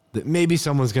day that maybe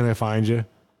someone's going to find you.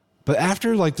 But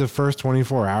after like the first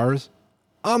 24 hours,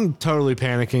 I'm totally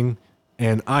panicking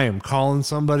and I am calling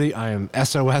somebody. I am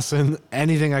SOSing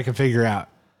anything I can figure out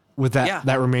with that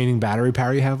remaining battery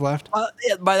power you have left.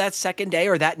 By that second day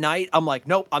or that night, I'm like,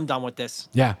 nope, I'm done with this.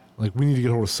 Yeah. Like, we need to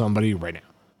get hold of somebody right now.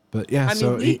 But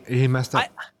he messed up.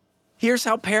 Here's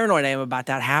how paranoid I am about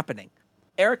that happening.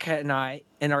 Erica and I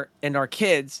and our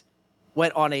kids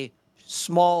went on a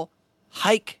small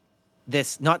hike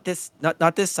not this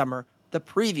summer, the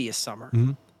previous summer.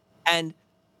 Mm-hmm. And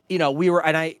we were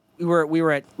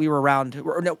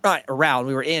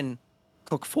in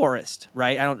Cook Forest,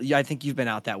 right? I think you've been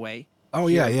out that way. Oh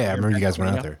yeah. I remember you guys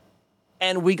went out there.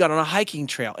 And we got on a hiking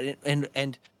trail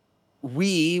and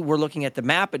we were looking at the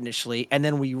map initially, and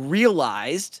then we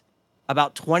realized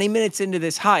about 20 minutes into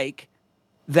this hike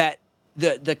that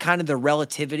the kind of the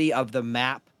relativity of the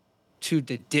map to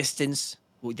the distance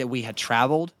that we had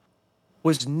traveled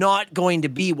was not going to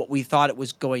be what we thought it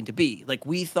was going to be. Like,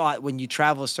 we thought when you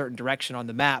travel a certain direction on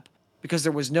the map, because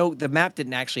the map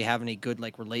didn't actually have any good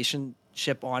like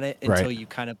relationship on it until you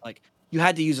kind of like, you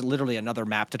had to use literally another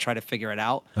map to try to figure it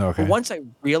out. Okay. But once I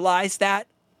realized that,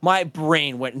 my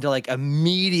brain went into like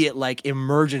immediate like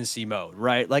emergency mode,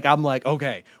 right? Like, I'm like,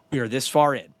 okay, we are this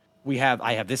far in.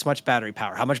 I have this much battery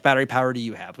power. How much battery power do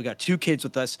you have? We got 2 kids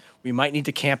with us. We might need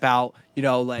to camp out, I'm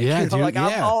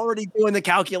already doing the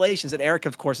calculations. And Eric,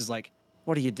 of course, is like,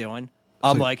 what are you doing?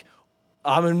 I'm like,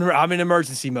 I'm in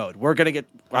emergency mode. We're going to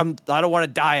I don't want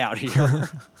to die out here.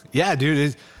 Yeah,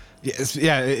 dude. It's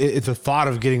the thought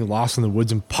of getting lost in the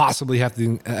woods and possibly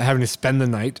having to spend the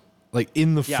night like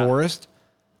in the forest.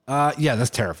 That's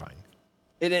terrifying.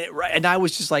 And I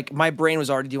was just like, my brain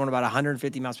was already doing about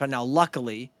 150 miles per hour. Now,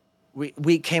 luckily,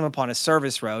 we came upon a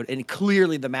service road, and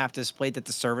clearly the map displayed that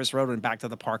the service road went back to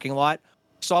the parking lot.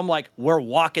 So I'm like, we're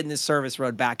walking this service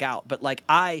road back out. But like,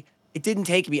 it didn't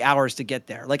take me hours to get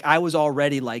there. Like, I was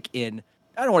already like in,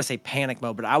 I don't want to say panic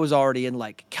mode, but I was already in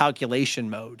like calculation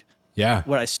mode. Yeah.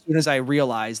 As soon as I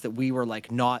realized that we were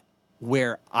like not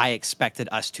where I expected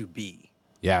us to be.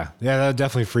 Yeah, that would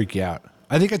definitely freak you out.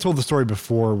 I think I told the story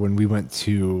before when we went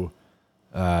to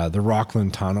the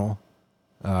Rockland Tunnel.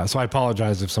 So I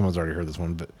apologize if someone's already heard this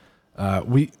one, but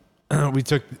we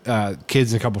took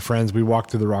kids and a couple friends. We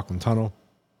walked through the Rockland Tunnel.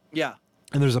 Yeah.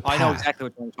 And there's a path. I know exactly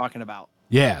what you're talking about.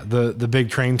 Yeah, the big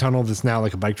train tunnel that's now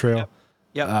like a bike trail.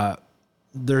 Yep.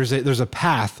 There's a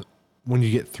path when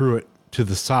you get through it to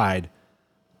the side,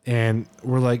 and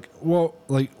we're like, well,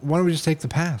 like why don't we just take the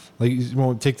path? Like you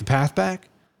won't take the path back,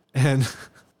 and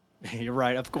You're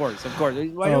right. Of course. Why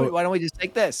don't we just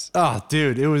take this? oh,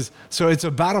 dude, it's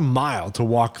about a mile to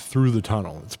walk through the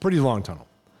tunnel. It's a pretty long tunnel,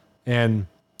 and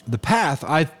the path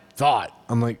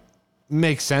I'm like.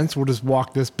 Makes sense. We'll just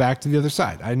walk this back to the other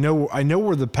side. I know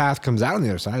where the path comes out on the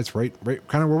other side. It's right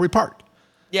kind of where we parked.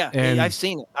 Yeah, and I've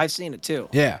seen it too.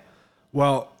 Yeah.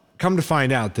 Well, come to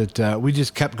find out that we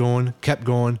just kept going.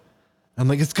 I'm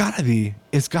like, it's gotta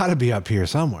be up here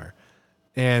somewhere.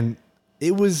 And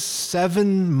it was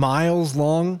 7 miles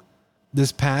long,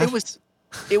 this path.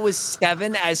 It was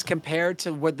 7 as compared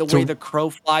to the way the crow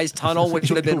flies tunnel,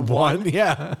 which would have been 1.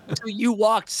 Yeah. So you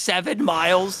walked 7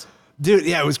 miles. Dude,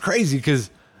 yeah, it was crazy because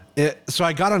so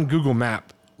I got on Google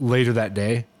Map later that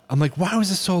day. I'm like, why was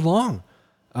this so long?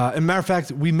 And matter of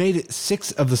fact, we made it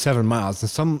 6 of the 7 miles. And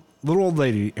some little old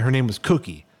lady, her name was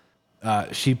Cookie.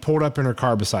 She pulled up in her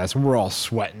car beside us, and we're all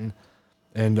sweating.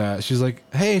 And she's like,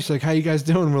 hey, how you guys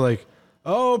doing? We're like,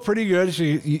 oh, pretty good.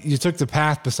 You took the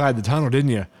path beside the tunnel, didn't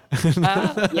you?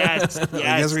 Yes. I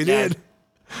guess we did.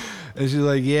 And she's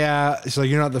like, yeah. She's like,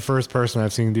 you're not the first person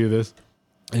I've seen do this.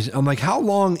 I'm like, how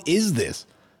long is this?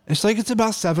 And she's like, it's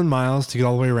about 7 miles to get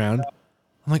all the way around.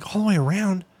 I'm like, all the way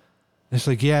around? And she's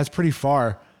like, yeah, it's pretty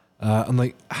far. I'm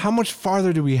like, how much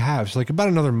farther do we have? She's like, about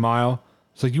another mile.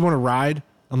 She's like, you want to ride?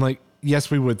 I'm like, yes,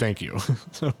 we would. Thank you.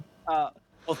 So, well,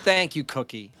 thank you,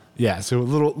 Cookie. yeah. So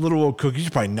little old Cookie, she's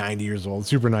probably 90 years old.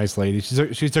 Super nice lady.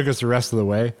 She took us the rest of the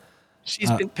way.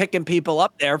 She's been picking people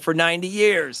up there for 90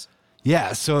 years.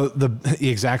 Yeah. So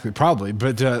exactly, probably.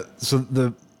 But so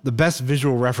the best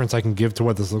visual reference I can give to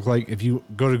what this looked like, if you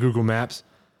go to Google Maps,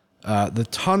 the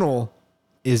tunnel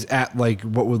is at like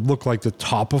what would look like the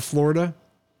top of Florida.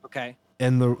 Okay.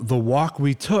 And the walk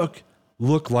we took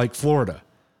looked like Florida.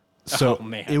 So oh,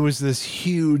 man. It was this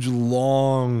huge,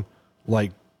 long,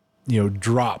 like,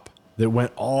 drop that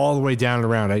went all the way down and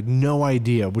around. I had no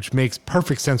idea, which makes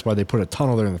perfect sense why they put a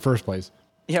tunnel there in the first place.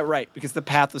 Yeah, right. Because the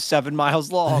path was 7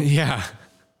 miles long. Yeah.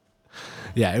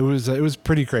 Yeah, it was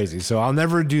pretty crazy. So I'll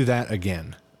never do that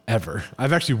again, ever.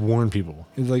 I've actually warned people.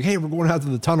 It's like, hey, we're going out to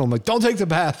the tunnel. I'm like, don't take the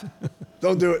path.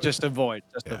 Don't do it. Just avoid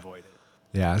it.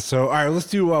 Yeah. So, all right, let's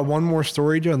do one more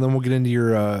story, Joe, and then we'll get into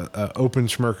your open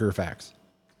schmirker facts.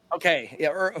 Okay.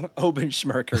 Yeah, open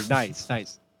schmirker.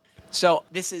 Nice. So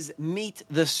this is Meet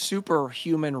the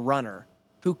Superhuman Runner,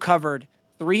 who covered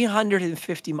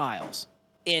 350 miles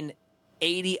in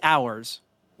 80 hours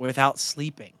without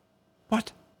sleeping.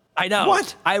 What? I know.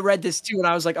 What? I read this too, and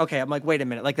I was like, okay. I'm like, wait a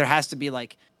minute. Like, there has to be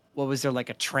like, what was there, like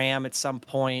a tram at some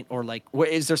point, or like,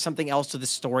 is there something else to the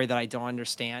story that I don't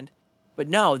understand? But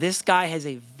no, this guy has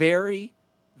a very,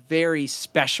 very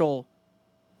special.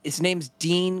 His name's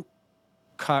Dean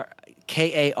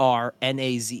Karnazes.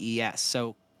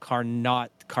 So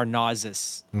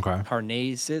Karnazes. Okay.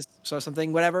 Karnazes or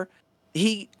something, whatever.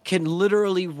 He can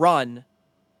literally run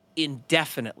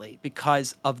indefinitely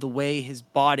because of the way his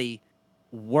body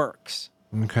works.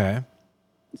 Okay.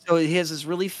 So he has this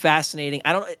really fascinating.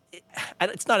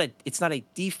 It's not a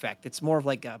defect. It's more of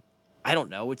like I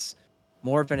don't know. It's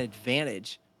more of an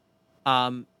advantage.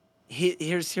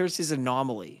 Here's his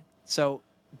anomaly. So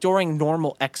during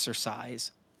normal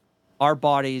exercise, our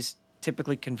bodies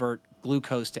typically convert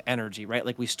glucose to energy, right?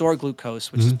 Like we store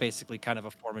glucose, which is basically kind of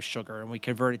a form of sugar, and we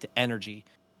convert it to energy,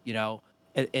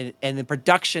 And the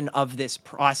production of this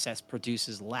process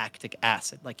produces lactic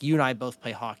acid. Like you and I both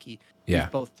play hockey. Yeah.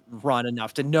 We've both run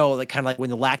enough to know that kind of like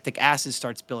when the lactic acid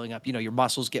starts building up, your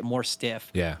muscles get more stiff.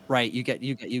 Yeah. Right. You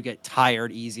get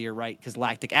tired easier, right? Because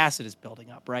lactic acid is building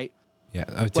up, right? Yeah.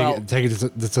 Take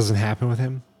it. This doesn't happen with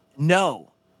him.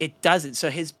 No, it doesn't.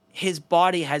 So his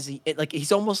body has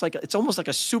it's almost like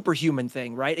a superhuman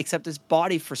thing, right? Except his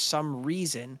body, for some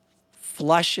reason,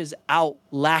 flushes out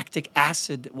lactic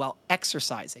acid while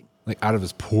exercising. Like out of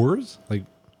his pores? Like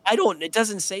it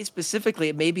doesn't say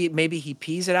specifically. Maybe he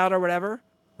pees it out or whatever.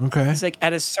 Okay. It's like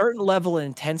at a certain level of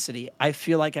intensity, I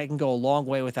feel like I can go a long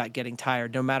way without getting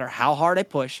tired. No matter how hard I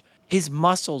push, his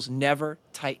muscles never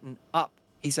tighten up.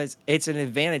 He says it's an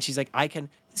advantage. He's like,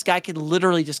 this guy can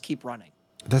literally just keep running.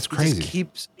 That's crazy.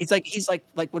 He's like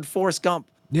when Forrest Gump.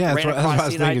 Yeah, that's what I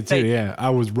was thinking too. Yeah, I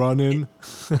was running.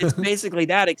 It's basically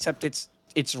that, except it's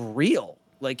real.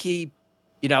 Like he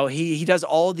does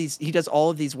all of these. He does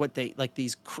all of these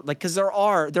because there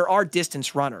are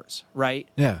distance runners, right?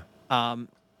 Yeah.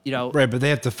 You know, Right, but they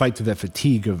have to fight through that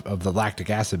fatigue of the lactic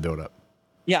acid buildup.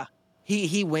 yeah,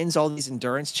 he wins all these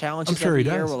endurance challenges. I'm sure he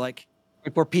every year does. where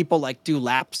where people like do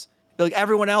laps. Like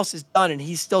everyone else is done, and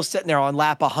he's still sitting there on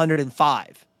lap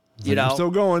 105. You know, I'm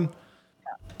still going.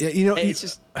 Yeah, it's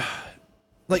just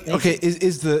like, amazing. okay,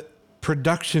 is the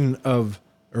production of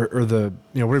or the,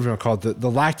 whatever you want to call it,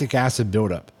 the lactic acid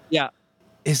buildup, yeah.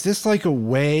 is this like a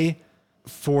way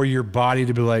for your body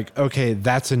to be like, okay,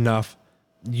 that's enough,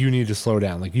 you need to slow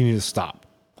down, like you need to stop?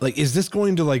 Like, is this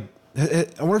going to like, I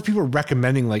wonder if people are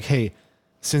recommending like, hey,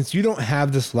 since you don't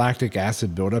have this lactic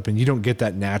acid buildup and you don't get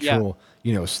that natural,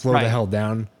 slow the Right. hell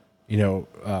down, your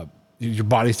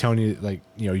body's telling you like,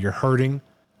 you're hurting.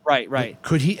 Right.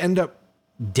 Could he end up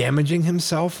damaging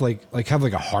himself? Like have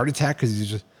like a heart attack because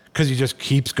he just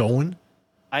keeps going?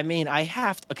 I mean,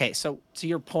 okay, so to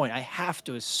your point, I have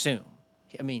to assume,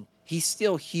 I mean, he's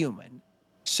still human.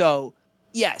 So,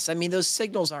 yes, I mean, those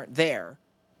signals aren't there.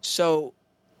 So,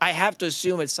 I have to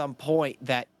assume at some point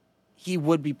that he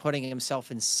would be putting himself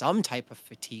in some type of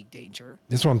fatigue danger.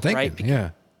 That's what I'm thinking. Right? Yeah.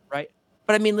 Right.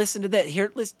 But I mean, listen to that.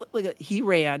 Here, look at he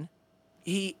ran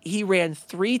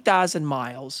 3,000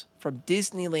 miles from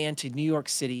Disneyland to New York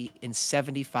City in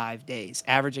 75 days,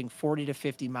 averaging 40 to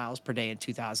 50 miles per day in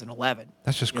 2011.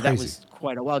 That's just crazy. That was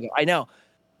quite a while ago. I know.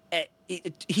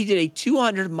 He did a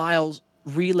 200 miles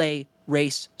relay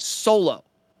race solo.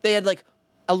 They had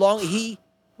he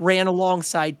ran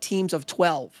alongside teams of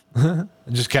 12. It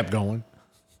just kept going.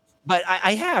 But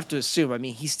I have to assume, I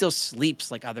mean, he still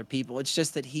sleeps like other people. It's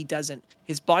just that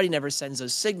his body never sends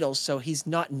those signals. So he's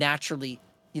not naturally,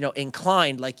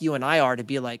 inclined like you and I are to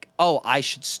be like, oh, I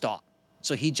should stop.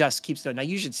 So he just keeps going. Now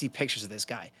you should see pictures of this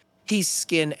guy. He's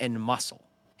skin and muscle.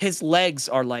 His legs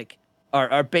are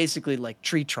are basically like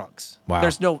tree trunks. Wow.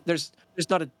 There's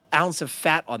not an ounce of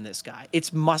fat on this guy.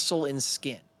 It's muscle and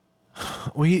skin.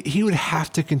 Well, he would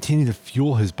have to continue to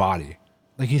fuel his body.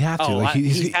 Like he'd have to. Oh, like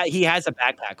he has a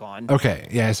backpack on. Okay,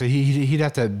 yeah. So he'd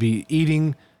have to be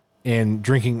eating and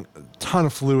drinking a ton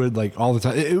of fluid like all the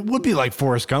time. It would be like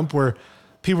Forrest Gump, where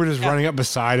people are just running up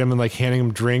beside him and like handing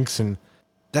him drinks, and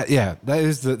that's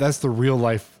the real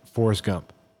life Forrest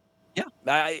Gump. Yeah,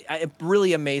 a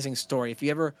really amazing story. If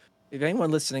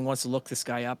anyone listening wants to look this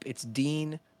guy up, it's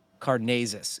Dean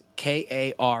Karnazes,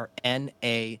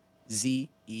 Karnazes,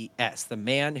 the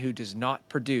man who does not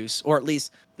produce, or at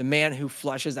least the man who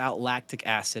flushes out lactic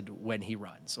acid when he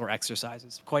runs or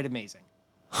exercises. Quite amazing.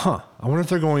 Huh. I wonder if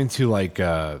they're going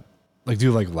to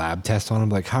do lab tests on him.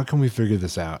 Like, how can we figure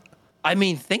this out? I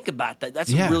mean, think about that.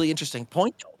 That's a really interesting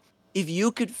point, though. If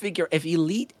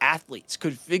elite athletes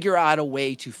could figure out a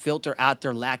way to filter out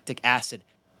their lactic acid,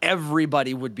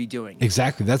 everybody would be doing it.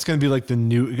 Exactly. That's going to be like the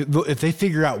new, if they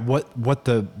figure out what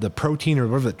the protein or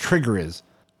whatever the trigger is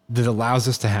that allows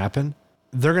this to happen,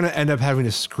 they're going to end up having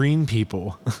to screen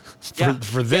people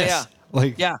for this.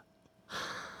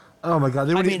 Oh my God.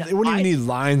 They wouldn't even need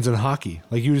lines in hockey.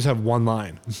 Like you just have one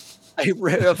line.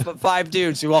 5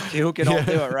 dudes who can all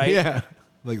do it, right? Yeah.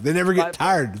 Like they never get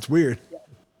tired. It's weird.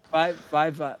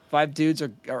 Five dudes or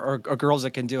girls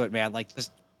that can do it, man. Like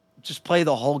just play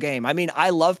the whole game. I mean,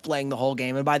 I love playing the whole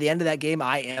game, and by the end of that game,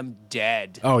 I am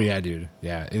dead. Oh yeah, dude.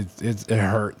 Yeah, it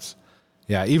hurts.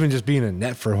 Yeah, even just being in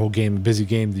net for a whole game, a busy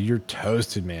game, you're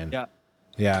toasted, man. Yeah.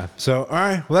 Yeah. So, all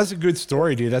right. Well, that's a good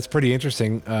story, dude. That's pretty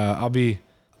interesting. I'll be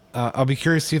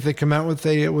curious to see if they come out with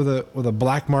a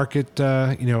black market,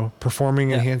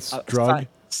 performing enhanced drug.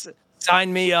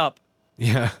 Sign me up.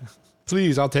 Yeah,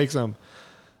 please. I'll take some.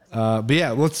 But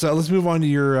yeah, let's move on to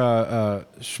your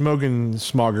Schmogen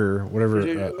Smogger, whatever.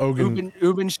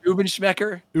 Uben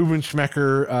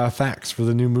Schmecker facts for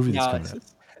the new movie that's coming out.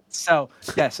 So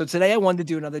today I wanted to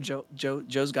do another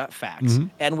Joe's Got Facts,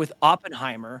 and with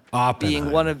Oppenheimer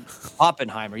being one of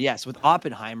Oppenheimer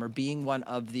being one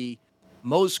of the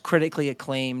most critically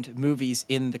acclaimed movies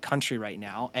in the country right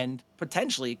now, and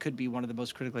potentially it could be one of the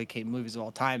most critically acclaimed movies of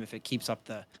all time if it keeps up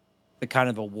the kind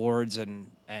of awards and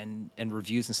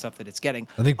reviews and stuff that it's getting.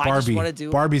 I think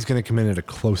Barbie's going to come in at a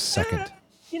close second.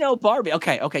 Barbie.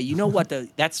 Okay. You know what?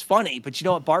 That's funny, but you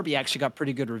know what? Barbie actually got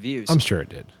pretty good reviews. I'm sure it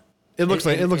did. It looks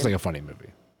like a funny movie.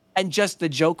 And just the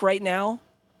joke right now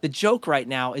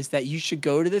is that you should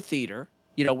go to the theater,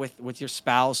 with your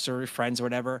spouse or your friends or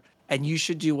whatever, and you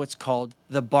should do what's called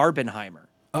the Barbenheimer.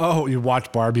 Oh, you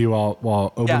watch Barbie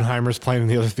while Oppenheimer's playing in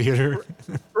the other theater?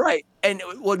 Right. And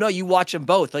no, you watch them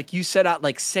both. Like you set out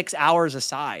like 6 hours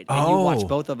aside and you watch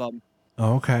both of them.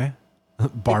 Oh, okay.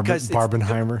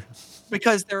 Barbenheimer.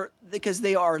 Because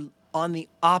they are on the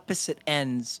opposite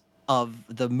ends of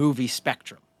the movie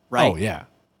spectrum, right? Oh, yeah.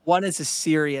 One is a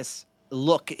serious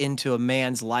look into a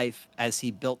man's life as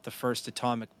he built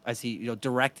as he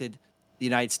directed the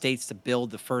United States to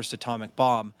build the first atomic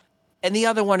bomb, and the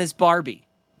other one is Barbie.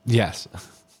 Yes,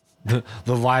 the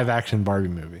live action Barbie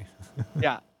movie.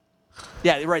 Yeah.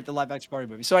 Yeah, right. The live action Barbie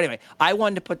movie. So anyway, I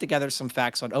wanted to put together some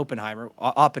facts on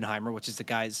Oppenheimer, which is the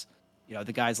guy's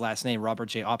last name, Robert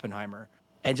J. Oppenheimer,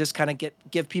 and just kind of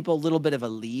give people a little bit of a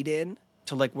lead in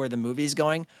to like where the movie's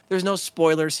going. There's no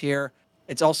spoilers here.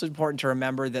 It's also important to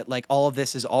remember that like all of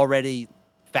this is already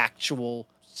factual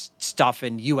stuff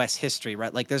in U.S. history,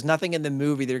 right? Like there's nothing in the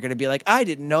movie that you're going to be like, I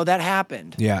didn't know that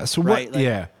happened. Yeah. So right? what?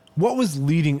 Yeah. What was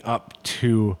leading up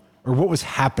to, or what was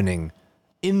happening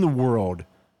in the world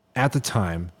at the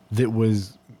time that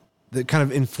kind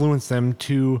of influenced them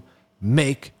to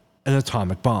make an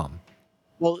atomic bomb?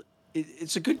 Well,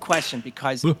 it's a good question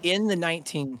because in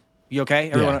the you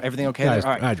okay? Everything okay? Yeah,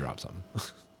 All right. I dropped something.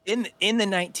 In the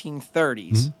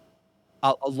 1930s,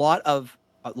 a lot of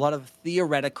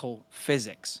theoretical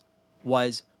physics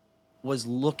was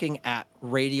looking at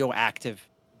radioactive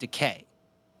decay.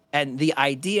 And the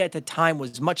idea at the time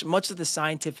was much of the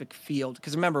scientific field,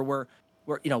 because remember, we're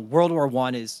World War I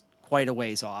is quite a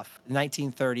ways off. The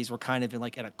 1930s were kind of in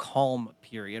a calm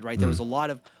period, right? There was a lot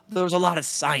of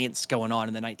science going on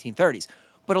in the 1930s.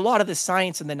 But a lot of the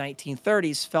science in the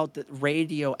 1930s felt that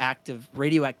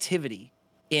radioactivity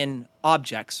in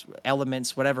objects,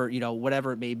 elements, whatever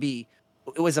it may be,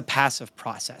 it was a passive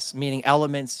process, meaning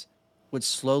elements would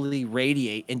slowly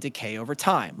radiate and decay over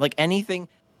time. Like any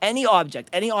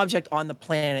object on the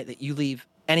planet that you leave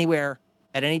anywhere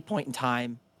at any point in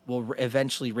time will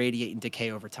eventually radiate and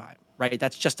decay over time, right?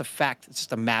 That's just a fact. It's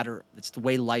just a matter. It's the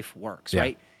way life works,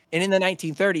 right? And in the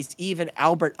 1930s, even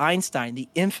Albert Einstein, the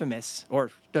infamous,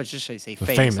 or no, just should I say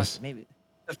famous, maybe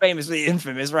the famously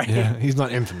infamous, right? Yeah, he's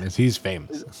not infamous. He's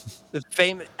famous. The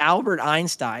famous Albert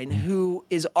Einstein, who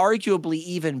is arguably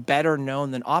even better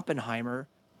known than Oppenheimer,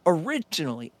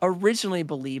 originally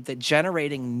believed that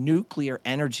generating nuclear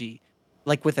energy,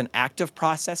 like with an active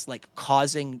process, like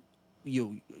harnessing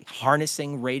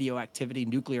radioactivity,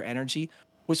 nuclear energy,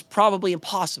 was probably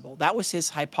impossible. That was his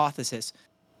hypothesis,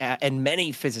 and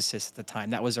many physicists at the time,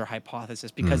 that was their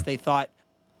hypothesis, because they thought,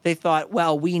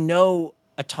 well, we know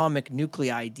atomic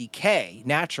nuclei decay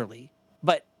naturally,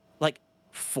 but like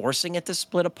forcing it to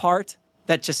split apart,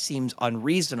 that just seems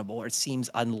unreasonable, or it seems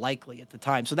unlikely at the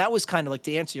time. So that was kind of like,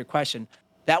 to answer your question,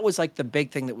 that was like the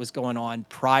big thing that was going on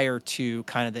prior to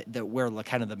kind of where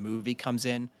kind of the movie comes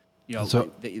in.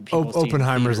 So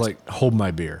Oppenheimer's like, hold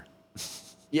my beer.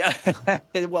 Yeah.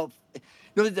 Well,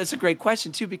 that's a great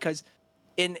question too, because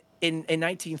in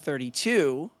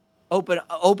 1932,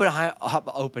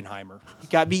 Oppenheimer.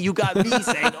 You got me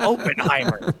saying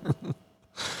Oppenheimer.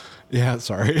 Yeah,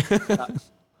 sorry.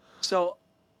 So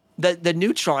the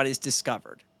neutron is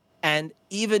discovered, and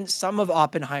even some of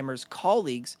Oppenheimer's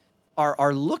colleagues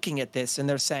are looking at this and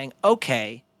they're saying,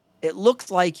 okay, it looks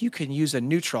like you can use a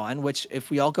neutron, which if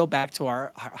we all go back to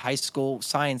our high school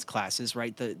science classes,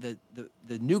 right, the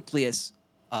nucleus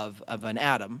of an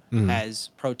atom has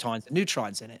protons and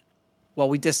neutrons in it. Well,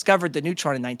 we discovered the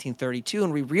neutron in 1932,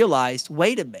 and we realized,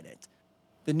 wait a minute,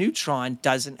 the neutron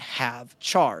doesn't have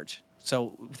charge.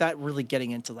 So without really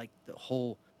getting into like the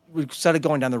whole, we started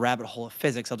going down the rabbit hole of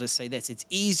physics, I'll just say this. It's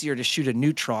easier to shoot a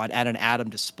neutron at an atom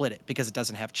to split it because it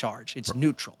doesn't have charge. It's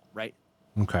neutral, right?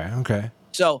 Okay.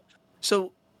 So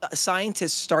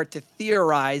scientists start to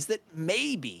theorize that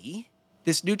maybe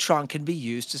this neutron can be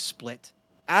used to split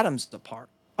atoms apart.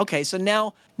 Okay, so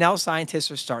now scientists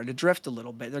are starting to drift a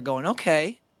little bit. They're going,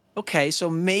 okay, so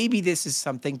maybe this is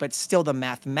something, but still the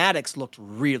mathematics looked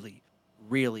really,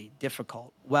 really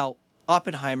difficult. Well,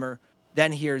 Oppenheimer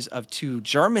then hears of two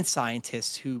German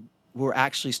scientists who were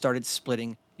actually started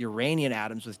splitting uranium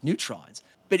atoms with neutrons.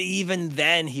 But even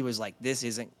then he was like, this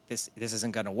isn't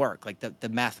going to work. Like the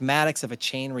mathematics of a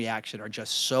chain reaction are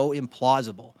just so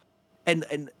implausible.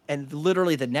 And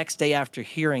literally the next day after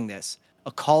hearing this,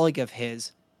 a colleague of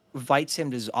his invites him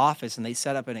to his office, and they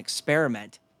set up an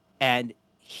experiment, and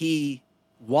he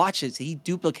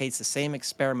duplicates the same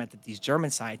experiment that these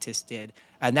German scientists did.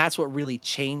 And that's what really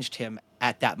changed him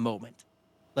at that moment.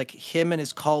 Like him and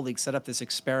his colleagues set up this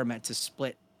experiment to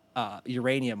split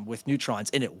uranium with neutrons,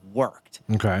 and it worked.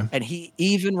 Okay. And he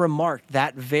even remarked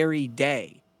that very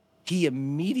day, he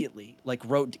immediately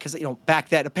wrote, because back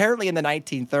then, apparently in the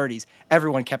 1930s,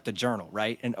 everyone kept a journal,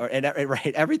 right? And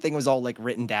right, everything was all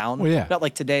written down. Well, yeah. Not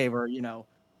like today where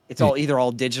it's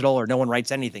all digital, or no one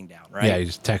writes anything down, right? Yeah, you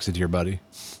just text it to your buddy.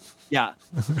 Yeah.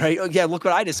 Right. Oh, yeah. Look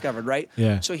what I discovered. Right.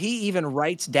 Yeah. So he even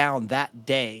writes down that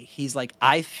day. He's like,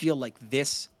 I feel like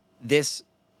this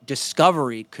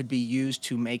discovery could be used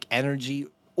to make energy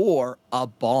or a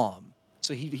bomb.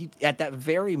 So he at that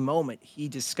very moment he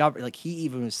discovered, like he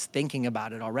even was thinking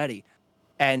about it already.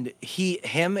 And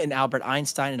him and Albert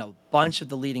Einstein and a bunch of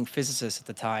the leading physicists at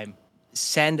the time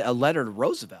send a letter to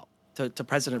Roosevelt, to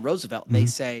President Roosevelt. And they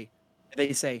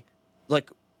say,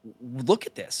 like, look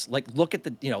at this, like, look at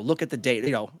the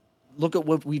data, look at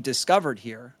what we've discovered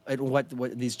here and what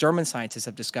these German scientists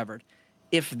have discovered.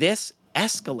 If this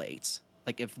escalates,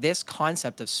 like if this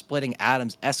concept of splitting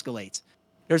atoms escalates,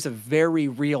 there's a very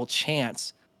real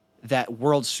chance that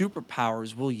world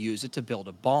superpowers will use it to build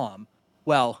a bomb.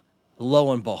 Well,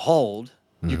 lo and behold,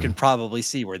 you can probably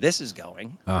see where this is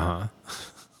going.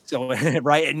 So,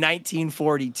 right in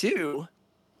 1942,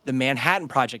 the Manhattan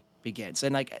Project begins.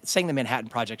 And like saying the Manhattan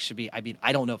Project should be, I mean,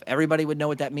 I don't know if everybody would know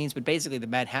what that means, but basically the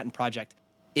Manhattan Project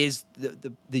is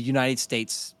the United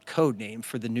States code name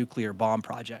for the nuclear bomb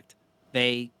project.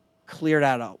 They cleared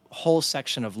out a whole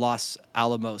section of Los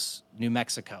Alamos, New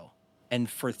Mexico. And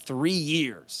for 3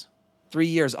 years,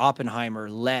 Oppenheimer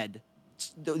led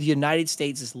the United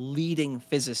States' leading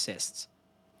physicists.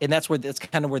 And that's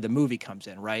kind of where the movie comes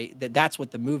in, right? That's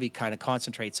what the movie kind of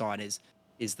concentrates on is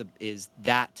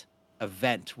that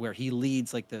event where he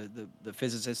leads like the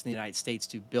physicists in the United States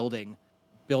to building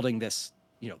this,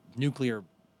 nuclear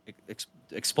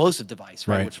explosive device,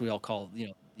 right? Which we all call,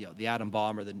 the atom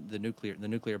bomb or the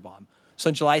nuclear bomb. So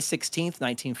on July 16th,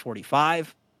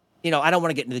 1945, I don't want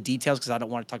to get into the details because I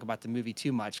don't want to talk about the movie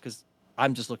too much because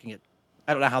I'm just looking at,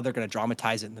 I don't know how they're going to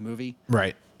dramatize it in the movie.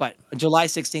 Right. But on July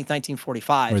 16th,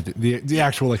 1945. Right, the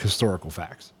actual like historical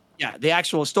facts. Yeah, the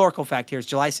actual historical fact here is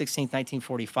July 16th,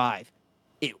 1945.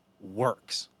 It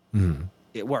works.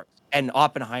 It works. And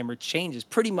Oppenheimer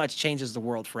pretty much changes the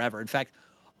world forever. In fact,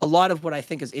 a lot of what I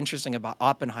think is interesting about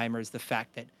Oppenheimer is the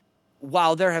fact that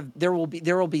while there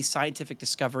will be scientific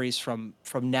discoveries from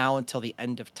now until the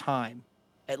end of time,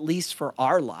 at least for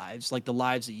our lives, like the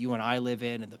lives that you and I live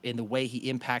in and in the way he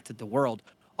impacted the world,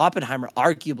 Oppenheimer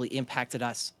arguably impacted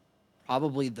us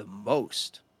probably the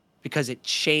most because it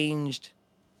changed.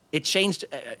 I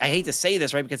hate to say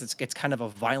this, right? Because it's kind of a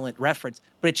violent reference,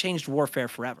 but it changed warfare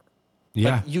forever.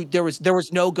 Yeah. Like there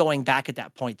was no going back at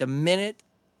that point. The minute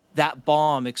that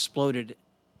bomb exploded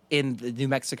in the New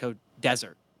Mexico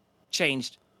desert,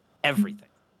 changed everything.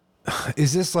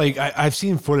 Is this like I've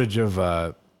seen footage of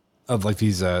like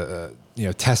these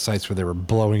test sites where they were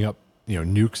blowing up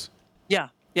nukes? Yeah.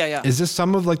 Is this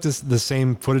some of like the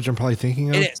same footage I'm probably thinking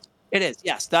of? It is.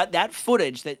 Yes, that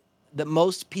footage that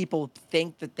most people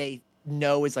think that they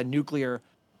know is a nuclear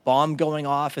bomb going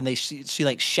off, and they see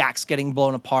like shacks getting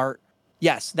blown apart.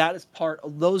 Yes, that is part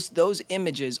of those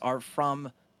images are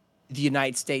from the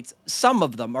United States. Some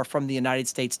of them are from the United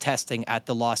States testing at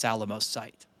the Los Alamos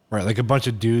site. Right, like a bunch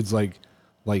of dudes like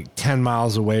 10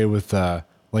 miles away with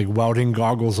like welding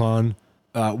goggles on,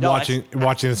 watching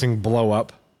this thing blow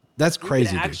up. That's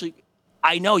crazy. Actually,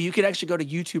 I know you could actually go to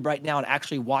YouTube right now and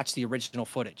actually watch the original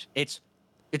footage. It's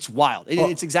wild.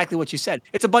 It's exactly what you said.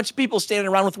 It's a bunch of people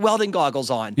standing around with welding goggles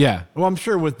on. Yeah. Well, I'm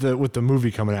sure with the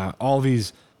movie coming out, all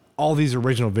these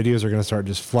original videos are going to start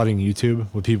just flooding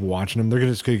YouTube with people watching them. They're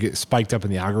going to get spiked up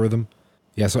in the algorithm.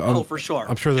 Yeah. So for sure.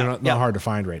 I'm sure they're not hard to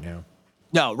find right now.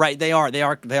 No, right. They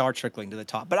are trickling to the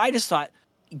top. But I just thought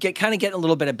getting a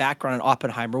little bit of background on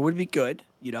Oppenheimer would be good,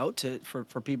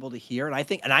 for people to hear. And I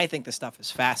think the stuff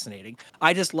is fascinating.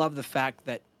 I just love the fact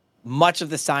that much of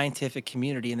the scientific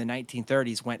community in the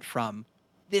 1930s went from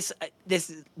this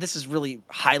is really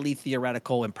highly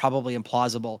theoretical and probably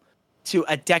implausible to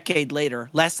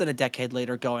less than a decade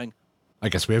later, going, I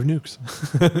guess we have nukes.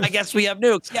 I guess we have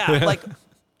nukes. Yeah, like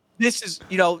this is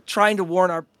trying to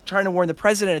warn the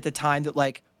president at the time that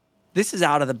like this is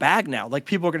out of the bag now. Like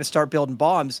people are going to start building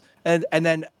bombs, and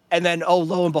then oh,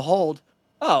 lo and behold,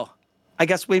 I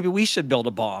guess maybe we should build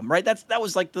a bomb, right? That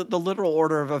was like the literal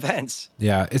order of events.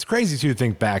 Yeah, it's crazy to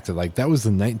think back to like that was the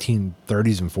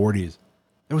 1930s and 40s.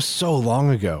 It was so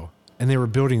long ago, and they were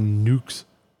building nukes.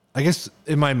 I guess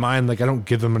in my mind, like I don't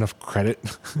give them enough credit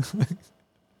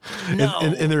in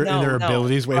their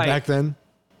abilities way back then.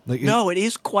 Like it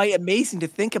is quite amazing to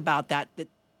think about that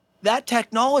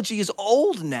technology is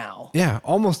old now. Yeah,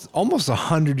 almost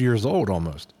 100 years old,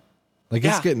 almost. Like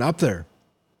it's getting up there.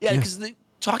 Yeah, because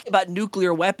talking about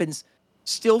nuclear weapons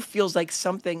still feels like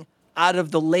something out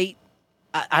of the late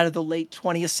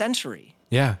 20th century.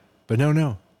 Yeah, but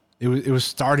no, it was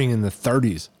starting in the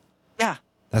 30s. Yeah,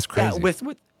 that's crazy.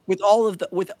 Yeah, with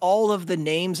all of the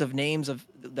names of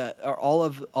the or all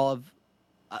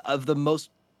of the most,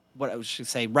 what I should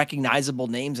say, recognizable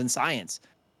names in science.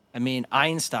 I mean,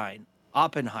 Einstein,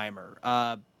 Oppenheimer.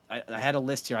 I had a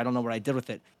list here. I don't know what I did with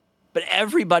it. but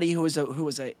everybody who was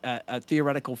a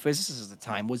theoretical physicist at the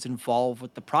time was involved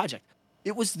with the project.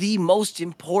 It was the most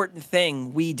important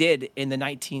thing we did in the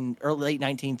late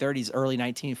 1930s, early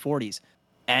 1940s.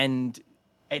 And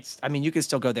I mean, you can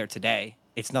still go there today.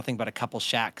 It's nothing but a couple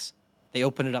shacks. They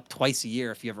open it up twice a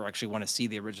year if you ever actually want to see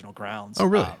the original grounds. Oh,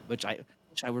 really? Which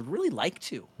I would really like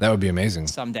to. That would be amazing.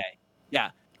 Someday. Yeah.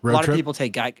 Road a lot trip? of people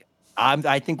take Geiger.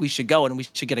 I think we should go, and we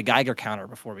should get a Geiger counter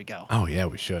before we go. Oh, yeah,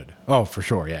 we should. Oh, for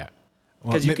sure, yeah.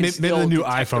 Well, 'Cause you can maybe still the new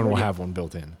detect the iPhone will radio. have one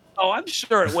built in. Oh, I'm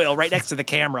sure it will, right next to the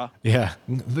camera. Yeah,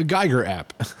 the Geiger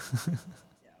app.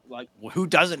 Like, who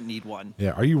doesn't need one?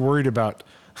 Yeah, are you worried about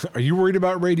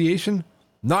radiation?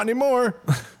 Not anymore.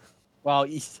 Well,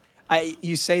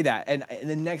 you say that, and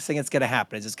the next thing that's going to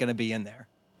happen is it's going to be in there.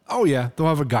 Oh yeah, they'll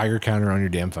have a Geiger counter on your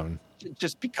damn phone.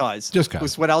 Just because. Just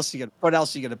 'cause. What else you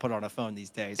gonna put on a phone these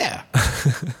days? Yeah.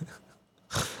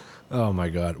 Oh my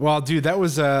God. Well, dude, that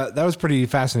was pretty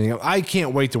fascinating. I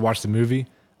can't wait to watch the movie.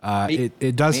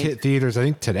 It does hit theaters, I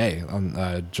think, today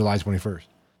on July 21st.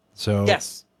 So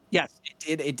yes,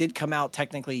 it did come out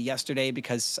technically yesterday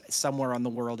because somewhere on the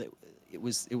world it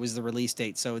was the release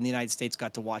date. So in the United States,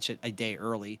 got to watch it a day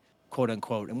early, quote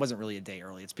unquote. It wasn't really a day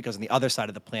early. It's because on the other side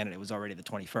of the planet, it was already the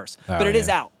 21st. But it is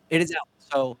out. It is out.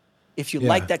 So if you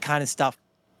like that kind of stuff,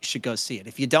 you should go see it.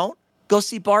 If you don't, go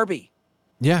see Barbie.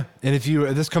 Yeah, and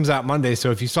this comes out Monday,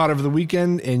 so if you saw it over the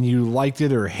weekend and you liked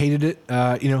it or hated it,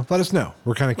 let us know.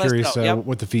 We're kind of curious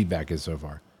what the feedback is so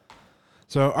far.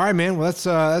 So, all right, man. Well,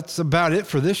 that's about it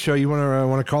for this show. You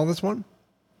want to call this one?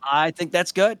 I think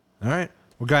that's good. All right.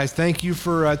 Well, guys, thank you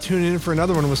for tuning in for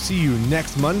another one. We'll see you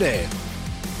next Monday.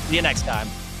 See you next time.